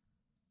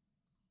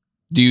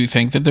 Do you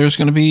think that there's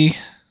going to be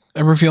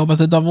a reveal about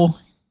the Devil?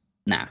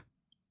 Nah.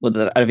 Well,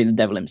 I don't think the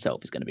Devil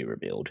himself is going to be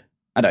revealed.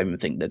 I don't even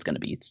think there's going to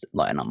be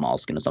like an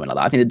unmasking or something like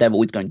that. I think the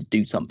Devil is going to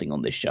do something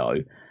on this show,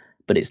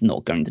 but it's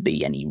not going to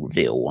be any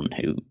reveal on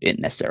who it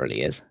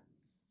necessarily is.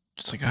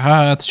 Just like,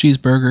 it's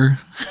cheeseburger.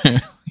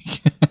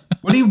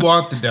 What do you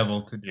want the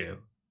Devil to do?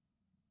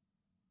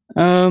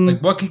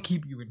 Like, what could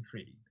keep you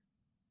intrigued?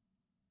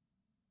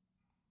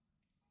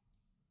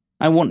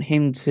 I want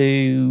him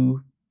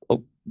to,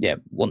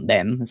 want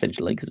them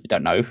essentially, because we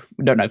don't know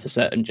for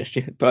certain just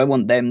yet. But I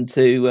want them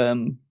to.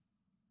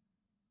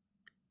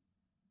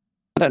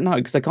 I don't know,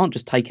 because they can't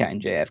just take out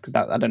MJF, because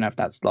I don't know if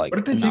that's like. What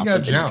if they take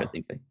out Joe?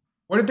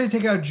 What if they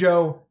take out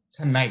Joe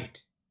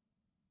tonight?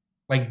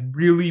 Like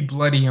really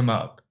bloody him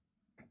up.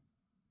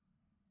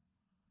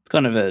 It's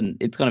kind of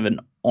an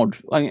odd.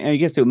 I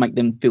guess it would make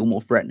them feel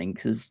more threatening,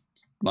 because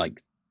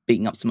like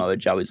beating up Samoa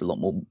Joe is a lot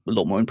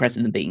more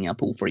impressive than beating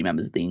up all three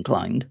members of the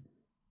Inclined.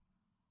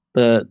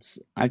 But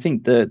I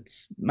think that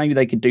maybe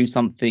they could do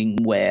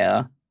something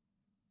where.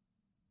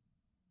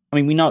 I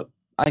mean, we know.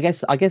 I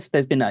guess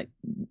there's been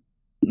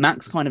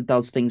Max kind of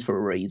does things for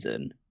a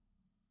reason,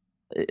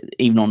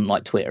 even on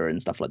like Twitter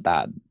and stuff like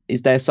that.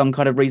 Is there some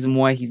kind of reason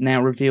why he's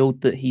now revealed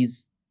that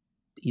he's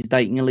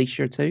dating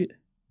Alicia too?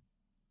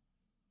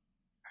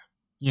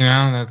 You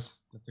know,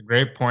 that's a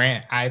great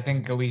point. I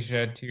think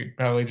Alicia too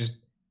probably just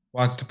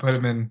wants to put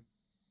him in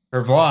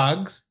her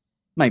vlogs.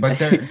 Maybe. But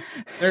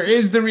there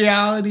is the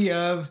reality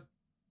of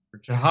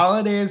Richard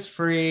Holiday is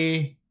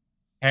free,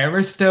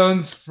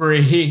 Hammerstone's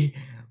free,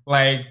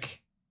 like.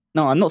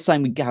 No, I'm not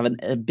saying we have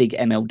a big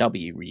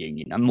MLW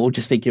reunion. I'm more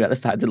just thinking about the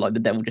fact that like the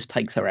Devil just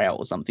takes her out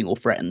or something, or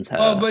threatens her.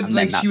 Oh, but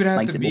like she would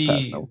have to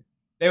be.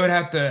 They would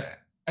have to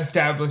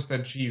establish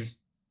that she's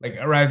like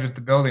arrived at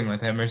the building with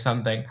him or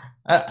something.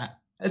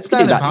 It's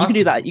not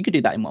impossible. You could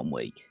do that in 1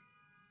 week.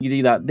 You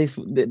do that this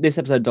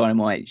episode of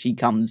Dynamite. She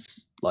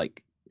comes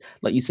like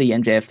you see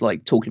MJF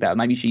like talking about her.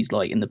 Maybe she's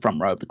like in the front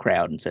row of the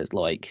crowd and says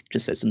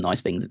some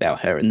nice things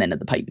about her, and then at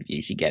the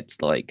pay-per-view she gets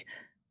like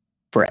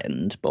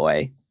threatened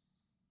by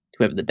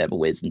whoever the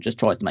Devil is and just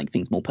tries to make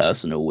things more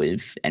personal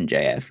with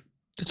MJF.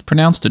 It's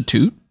pronounced a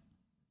toot?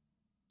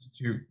 It's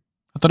a toot.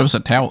 I thought it was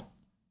a tout.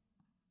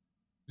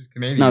 It's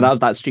Canadian. No, that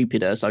was that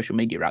stupid social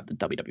media rap that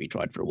WWE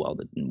tried for a while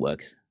that didn't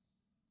work.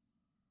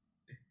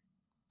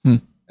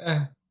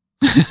 By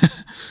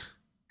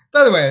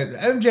the way,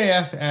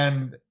 MJF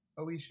and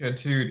Alicia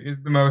Toot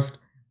is the most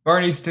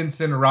Barney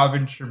Stinson,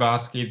 Robin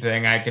Scherbatsky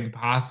thing I can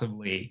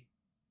possibly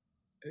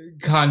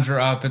conjure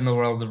up in the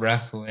world of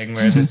wrestling,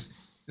 where this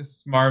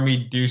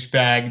smarmy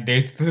douchebag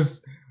dates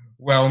this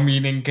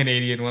well-meaning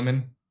Canadian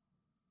woman.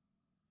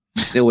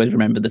 I always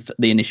remember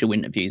the initial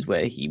interviews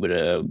where he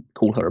would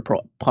call her a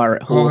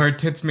pirate whore. Call her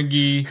Tits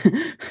McGee,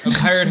 a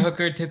pirate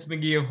hooker, Tits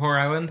McGee of Whore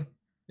Island.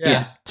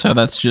 Yeah. So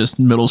that's just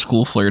middle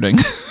school flirting.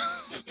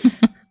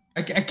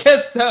 I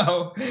guess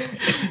so.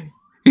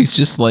 He's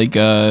just like,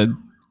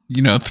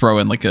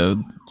 throwing like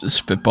a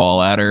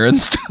spitball at her and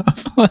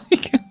stuff.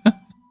 Like,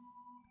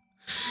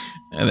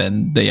 and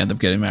then they end up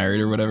getting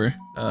married or whatever.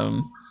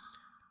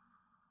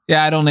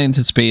 I don't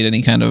anticipate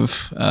any kind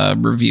of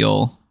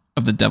reveal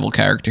of the Devil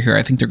character here.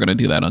 I think they're going to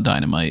do that on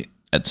Dynamite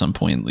at some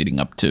point leading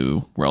up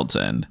to World's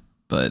End.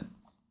 But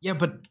yeah,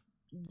 but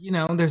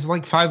there's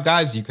like 5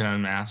 guys you can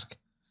unmask.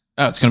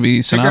 Oh, it's going to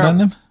be Sonata on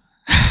them?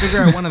 Figure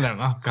out one of them.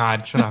 Oh,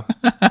 God, shut up.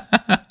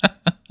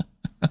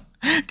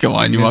 Come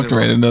on, you walked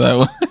right into that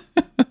one.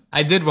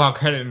 I did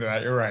walk right into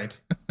that. You're right.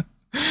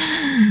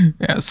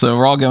 Yeah, so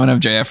we're all going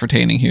MJF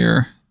retaining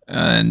here.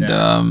 And,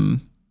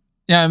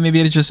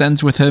 maybe it just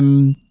ends with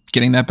him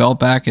getting that belt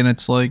back and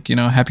it's like,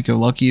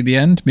 happy-go-lucky at the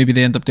end. Maybe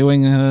they end up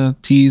doing a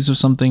tease or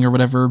something or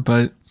whatever,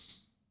 but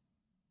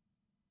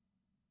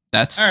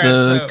that's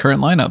the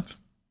current lineup.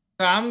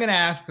 So I'm going to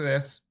ask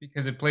this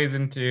because it plays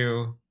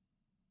into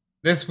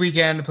this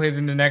weekend, it plays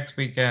into next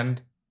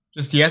weekend.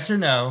 Just yes or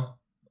no.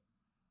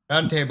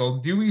 Round table.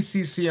 Do we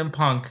see CM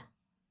Punk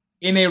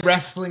in a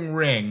wrestling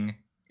ring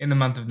in the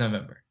month of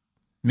November?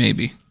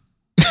 Maybe.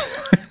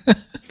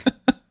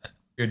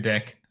 Your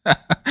dick.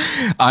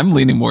 I'm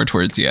leaning more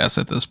towards yes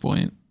at this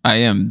point. I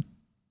am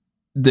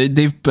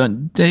they've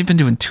been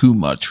doing too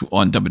much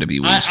on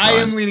WWE's I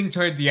am front leaning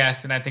towards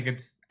yes, and I think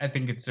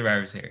it's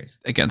Survivor Series.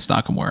 against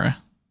Nakamura.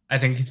 I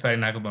think he's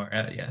fighting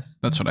Nakamura. Yes,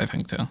 That's what I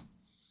think too.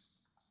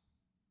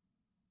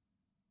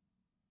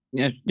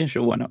 Yeah,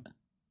 sure, why not?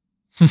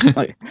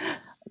 Like,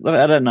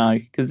 I don't know,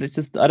 because it's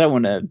just I don't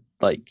want to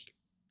like.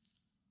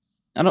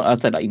 I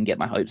said I can get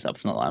my hopes up.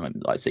 It's not like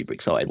I'm like super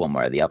excited one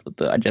way or the other,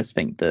 but I just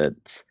think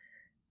that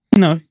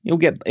he'll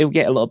get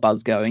a lot of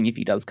buzz going if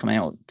he does come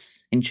out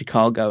in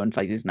Chicago and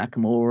faces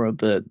Nakamura.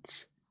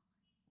 But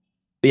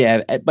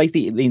yeah,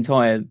 basically the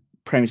entire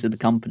premise of the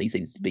company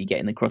seems to be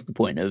getting across the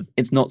point of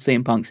it's not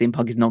CM Punk. CM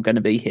Punk is not going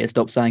to be here.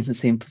 Stop saying the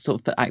CM,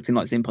 sort of acting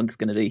like CM Punk is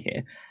going to be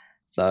here.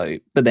 So,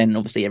 but then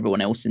obviously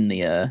everyone else in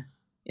the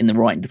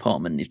writing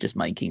department is just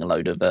making a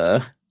load of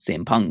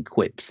CM Punk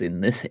quips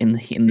in the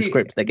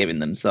scripts they're giving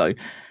them. So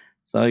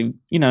I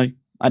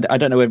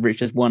don't know whether it's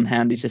just one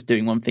hand is just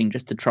doing one thing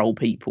just to troll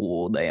people,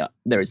 or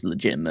there is a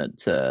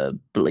legitimate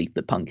belief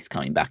that Punk is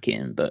coming back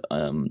in. But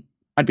I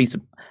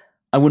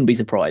wouldn't be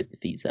surprised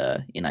if he's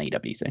in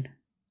AEW soon.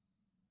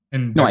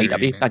 Not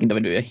AEW, back in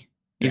WWE.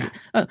 Yeah.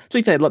 To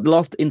be fair, like the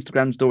last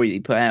Instagram story he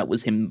put out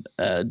was him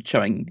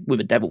showing with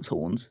a devil's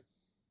horns.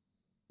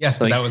 Yes,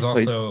 but that was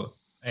also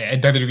a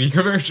WWE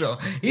commercial.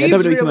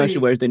 WWE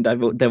commercial where he's doing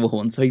devil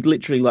horns. So he's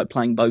literally like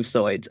playing both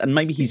sides, and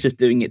maybe he's just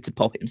doing it to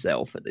pop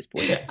himself at this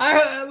point.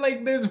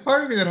 There's a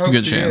part of me that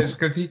hopes he is,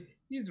 because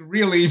he's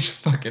really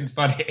fucking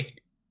funny.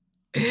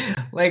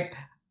 Like,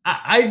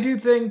 I do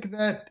think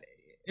that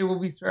it will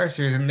be Survivor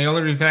Series, and the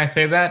only reason I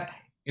say that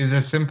is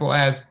as simple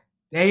as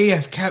they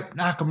have kept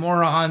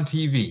Nakamura on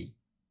TV,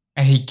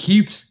 and he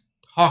keeps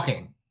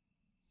talking.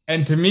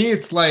 And to me,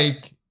 it's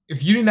like,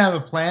 if you didn't have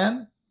a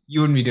plan, you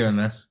wouldn't be doing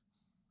this.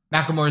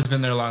 Nakamura's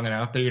been there long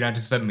enough that you're not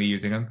just suddenly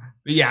using him.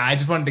 But yeah, I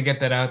just wanted to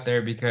get that out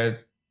there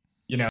because,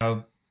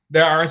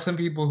 there are some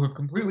people who have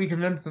completely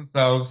convinced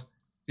themselves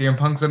CM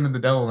Punk's under the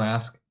devil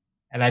mask,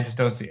 and I just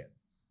don't see it.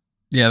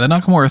 Yeah, the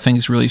Nakamura thing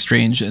is really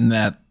strange in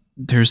that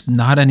there's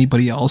not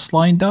anybody else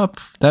lined up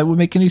that would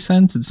make any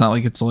sense. It's not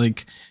like it's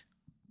like,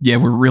 yeah,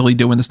 we're really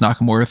doing this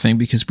Nakamura thing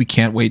because we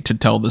can't wait to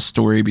tell the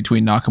story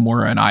between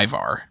Nakamura and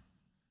Ivar.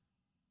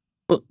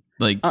 But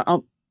like,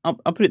 I'll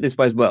put it this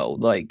way as well.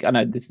 Like, I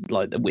know this is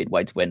like a weird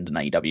way to end an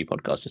AEW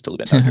podcast, just talking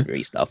about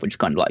WWE stuff, which is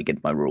kind of like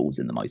against my rules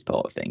in the most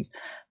part of things.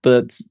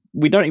 But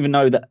we don't even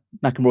know that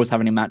Nakamura's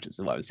having a match at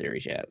Survivor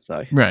Series yet.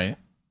 So right,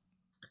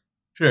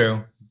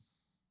 true.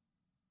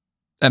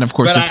 And of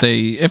course,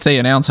 if they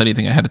announce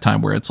anything ahead of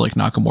time where it's like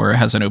Nakamura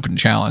has an open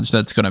challenge,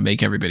 that's going to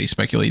make everybody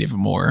speculate even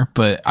more.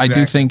 But exactly. I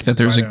do think that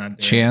there's a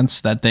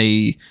chance that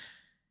they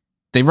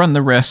run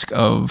the risk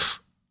of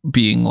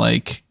being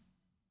like,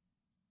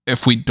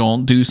 if we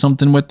don't do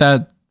something with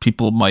that,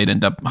 people might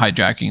end up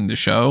hijacking the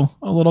show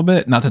a little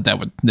bit. Not that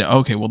would,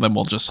 okay, well then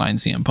we'll just sign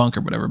CM Punk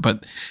or whatever,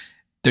 but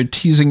they're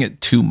teasing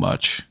it too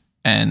much,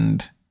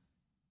 and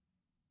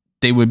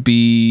they would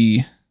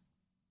be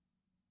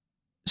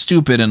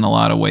stupid in a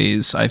lot of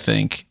ways, I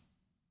think,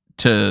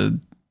 to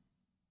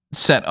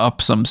set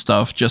up some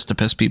stuff just to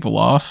piss people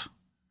off.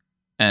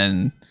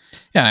 And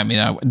yeah, I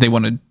mean, they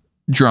want to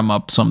drum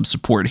up some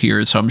support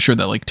here, so I'm sure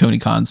that like Tony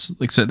Khan's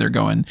like sitting there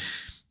going,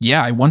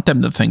 yeah, I want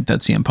them to think that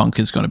CM Punk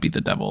is going to be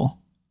the devil.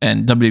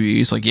 And WWE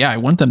is like, yeah, I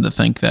want them to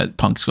think that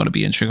Punk's going to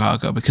be in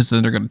Chicago, because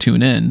then they're going to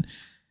tune in.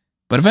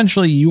 But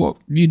eventually you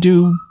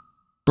do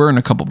burn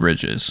a couple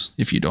bridges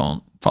if you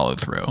don't follow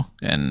through.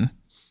 And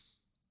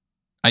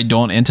I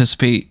don't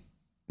anticipate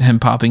him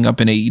popping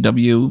up in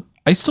AEW.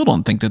 I still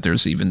don't think that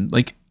there's even,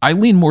 like, I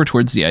lean more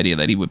towards the idea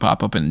that he would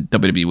pop up in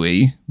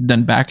WWE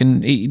than back in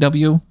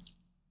AEW.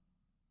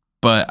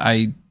 But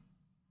I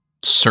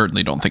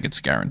certainly don't think it's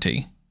a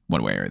guarantee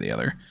one way or the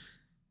other.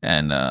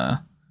 And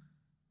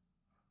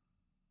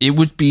it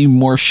would be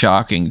more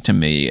shocking to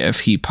me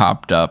if he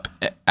popped up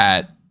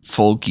at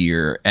Full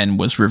Gear and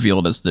was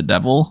revealed as the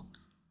devil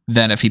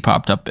than if he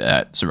popped up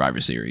at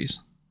Survivor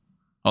Series.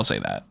 I'll say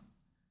that.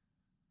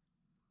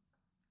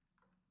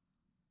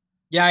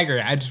 Yeah, I agree.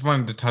 I just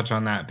wanted to touch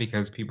on that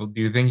because people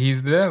do think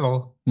he's the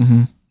devil.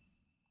 Mm-hmm.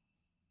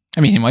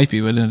 I mean, he might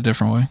be, but in a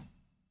different way,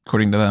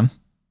 according to them.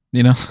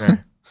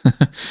 Sure.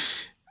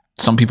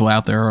 Some people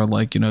out there are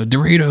like,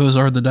 Doritos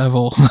are the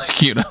devil.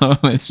 Like,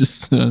 it's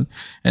just,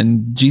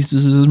 and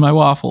Jesus is my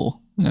waffle.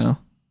 It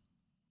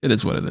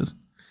is what it is.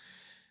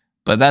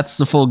 But that's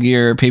the Full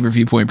Gear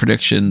pay-per-view point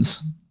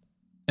predictions.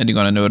 Ending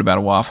on a note about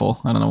a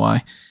waffle. I don't know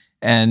why.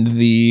 And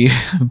the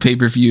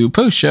pay-per-view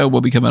post-show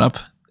will be coming up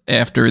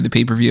after the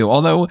pay-per-view.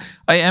 Although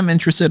I am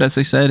interested, as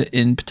I said,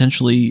 in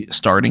potentially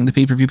starting the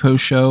pay-per-view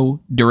post-show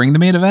during the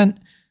main event.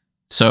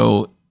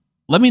 So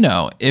let me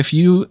know if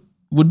you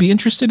would be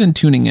interested in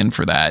tuning in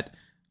for that.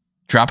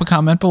 Drop a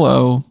comment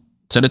below,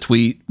 send a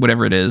tweet,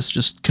 whatever it is.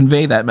 Just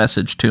convey that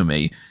message to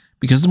me,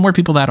 because the more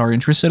people that are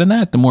interested in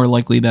that, the more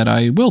likely that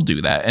I will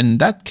do that. And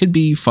that could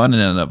be fun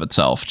in and of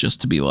itself, just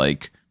to be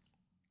like,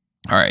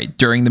 all right,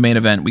 during the main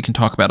event, we can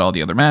talk about all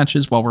the other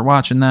matches while we're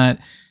watching that,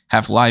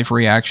 have live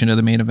reaction to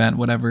the main event,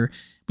 whatever.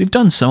 we've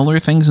done similar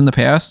things in the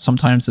past.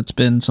 Sometimes it's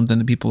been something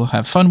that people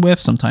have fun with.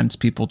 Sometimes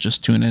people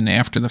just tune in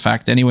after the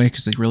fact anyway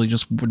because they really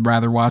just would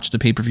rather watch the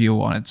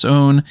pay-per-view on its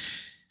own.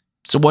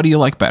 So what do you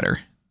like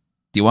better?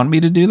 Do you want me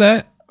to do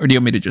that, or do you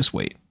want me to just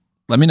wait?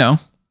 Let me know.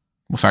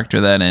 We'll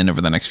factor that in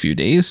over the next few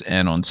days,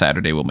 and on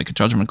Saturday we'll make a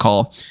judgment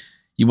call.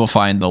 You will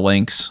find the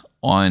links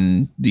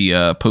on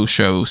the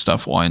post-show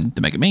stuff on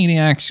the Mega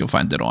Maniacs. You'll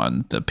find it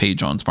on the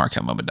page on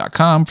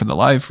smartcatmoment.com for the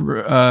live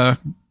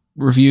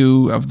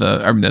review of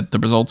the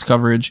results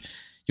coverage.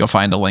 You'll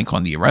find a link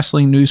on the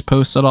wrestling news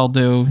posts that I'll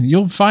do.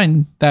 You'll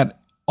find that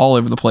all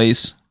over the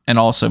place. And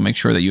also make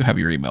sure that you have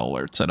your email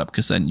alert set up,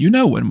 because then you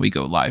know when we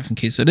go live in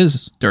case it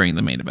is during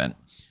the main event.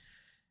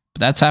 But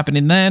that's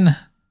happening then.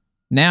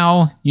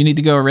 Now you need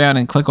to go around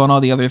and click on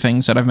all the other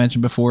things that I've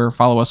mentioned before.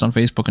 Follow us on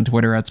Facebook and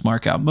Twitter at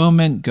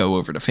SmartOutMoment. Go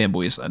over to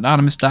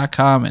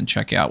fanboysanonymous.com and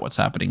check out what's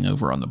happening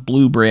over on the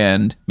Blue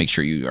brand. Make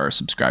sure you are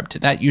subscribed to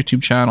that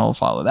YouTube channel.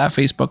 Follow that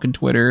Facebook and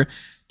Twitter.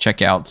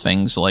 Check out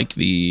things like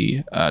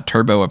the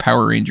Turbo, a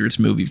Power Rangers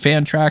movie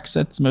fan tracks.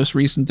 That's the most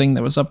recent thing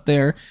that was up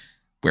there,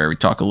 where we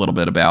talk a little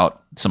bit about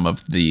some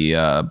of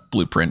the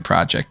Blueprint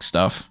Project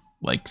stuff,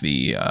 like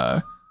the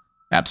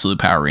Absolute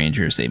Power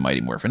Rangers, a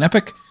Mighty Morphin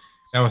Epic.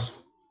 That was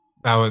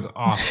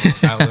awesome.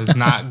 That was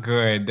not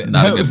good.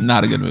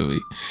 Not a good movie.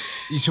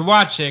 You should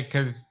watch it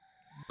because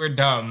we're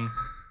dumb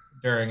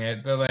during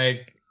it, but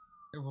like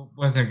it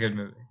wasn't a good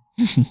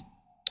movie.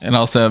 And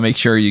also make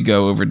sure you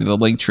go over to the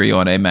link tree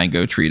on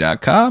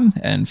amangotree.com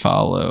and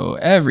follow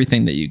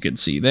everything that you could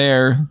see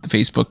there. The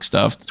Facebook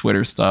stuff, the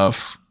Twitter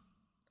stuff,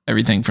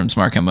 everything from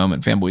Smart Cat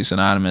Moment, Fanboys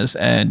Anonymous,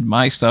 and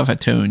my stuff at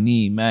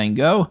Tony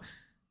Mango.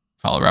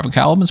 Follow Robin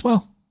Callum as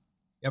well.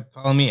 Yep,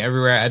 follow me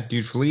everywhere at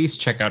Dude Felice.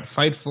 Check out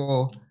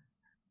Fightful,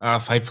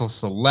 Fightful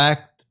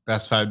Select,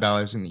 best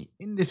 $5 in the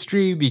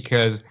industry,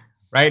 because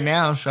right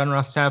now Sean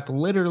Ross Tapp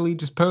literally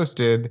just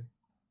posted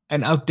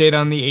an update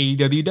on the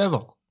AEW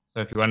Devil. So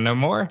if you want to know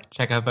more,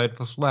 check out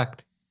Fightful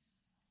Select.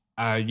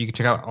 You can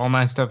check out all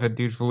my stuff at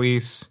Dude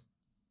Felice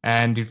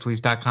and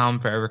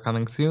dudefelice.com, forever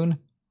coming soon.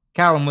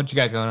 Callum, what you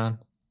got going on?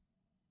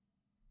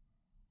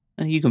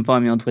 You can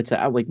find me on Twitter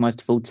at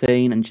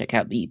Wigmeister14 and check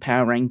out the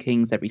Power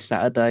Rankings every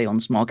Saturday on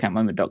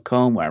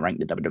smartcatmoment.com, where I rank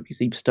the WWE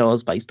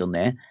Superstars based on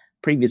their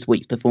previous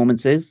week's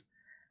performances.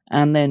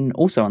 And then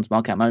also on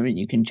Smart Cat Moment,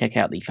 you can check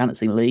out the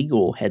Fantasy League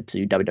or head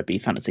to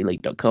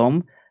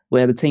www.fantasyleague.com,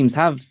 where the teams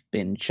have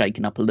been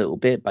shaken up a little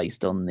bit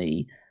based on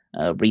the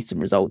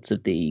recent results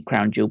of the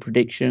Crown Jewel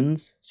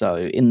predictions. So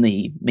in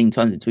the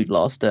meantime, since we've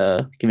last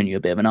given you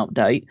a bit of an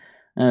update,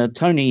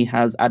 Tony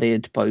has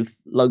added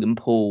both Logan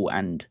Paul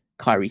and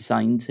Kairi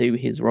Sane to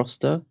his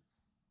roster.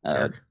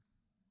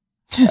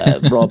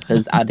 Rob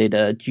has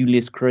added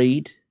Julius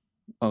Creed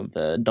of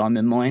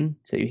Diamond Mine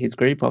to his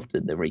group after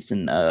the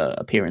recent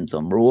appearance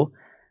on Raw.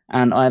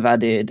 And I've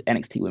added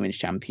NXT Women's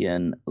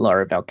Champion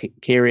Lyra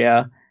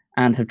Valkyria,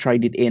 and have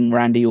traded in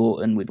Randy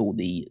Orton with all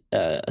the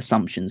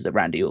assumptions that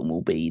Randy Orton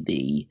will be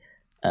the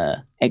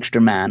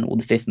extra man or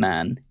the fifth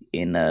man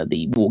in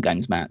the War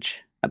Games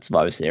match at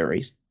Survivor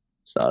Series.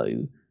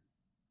 So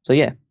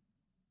yeah,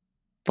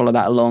 follow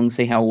that along,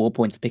 see how War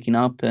Points are picking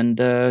up, and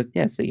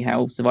see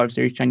how Survivor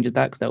Series changes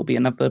that, because that'll be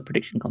another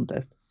prediction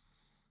contest.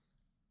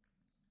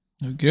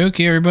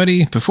 Okay,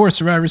 everybody. Before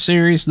Survivor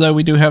Series, though,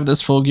 we do have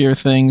this Full Gear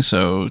thing,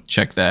 so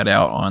check that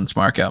out on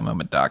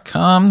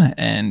smartoutmoment.com,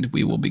 and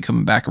we will be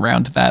coming back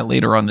around to that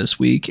later on this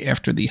week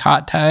after the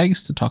hot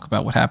tags to talk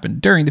about what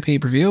happened during the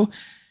pay-per-view.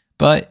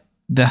 But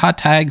the hot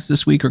tags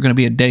this week are going to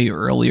be a day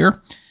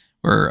earlier,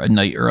 or a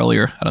night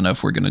earlier. I don't know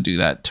if we're going to do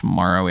that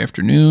tomorrow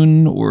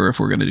afternoon, or if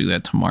we're going to do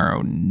that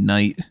tomorrow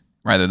night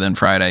rather than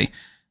Friday.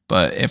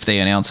 But if they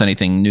announce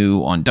anything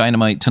new on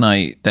Dynamite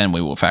tonight, then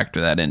we will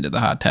factor that into the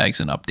hot tags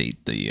and update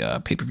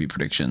the pay-per-view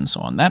predictions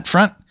on that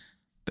front.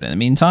 But in the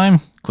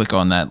meantime, click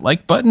on that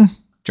like button,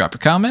 drop your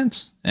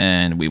comments,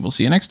 and we will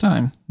see you next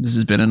time. This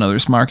has been another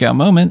Smart Out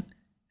Moment,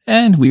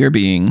 and we are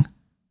being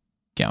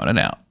counted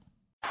out.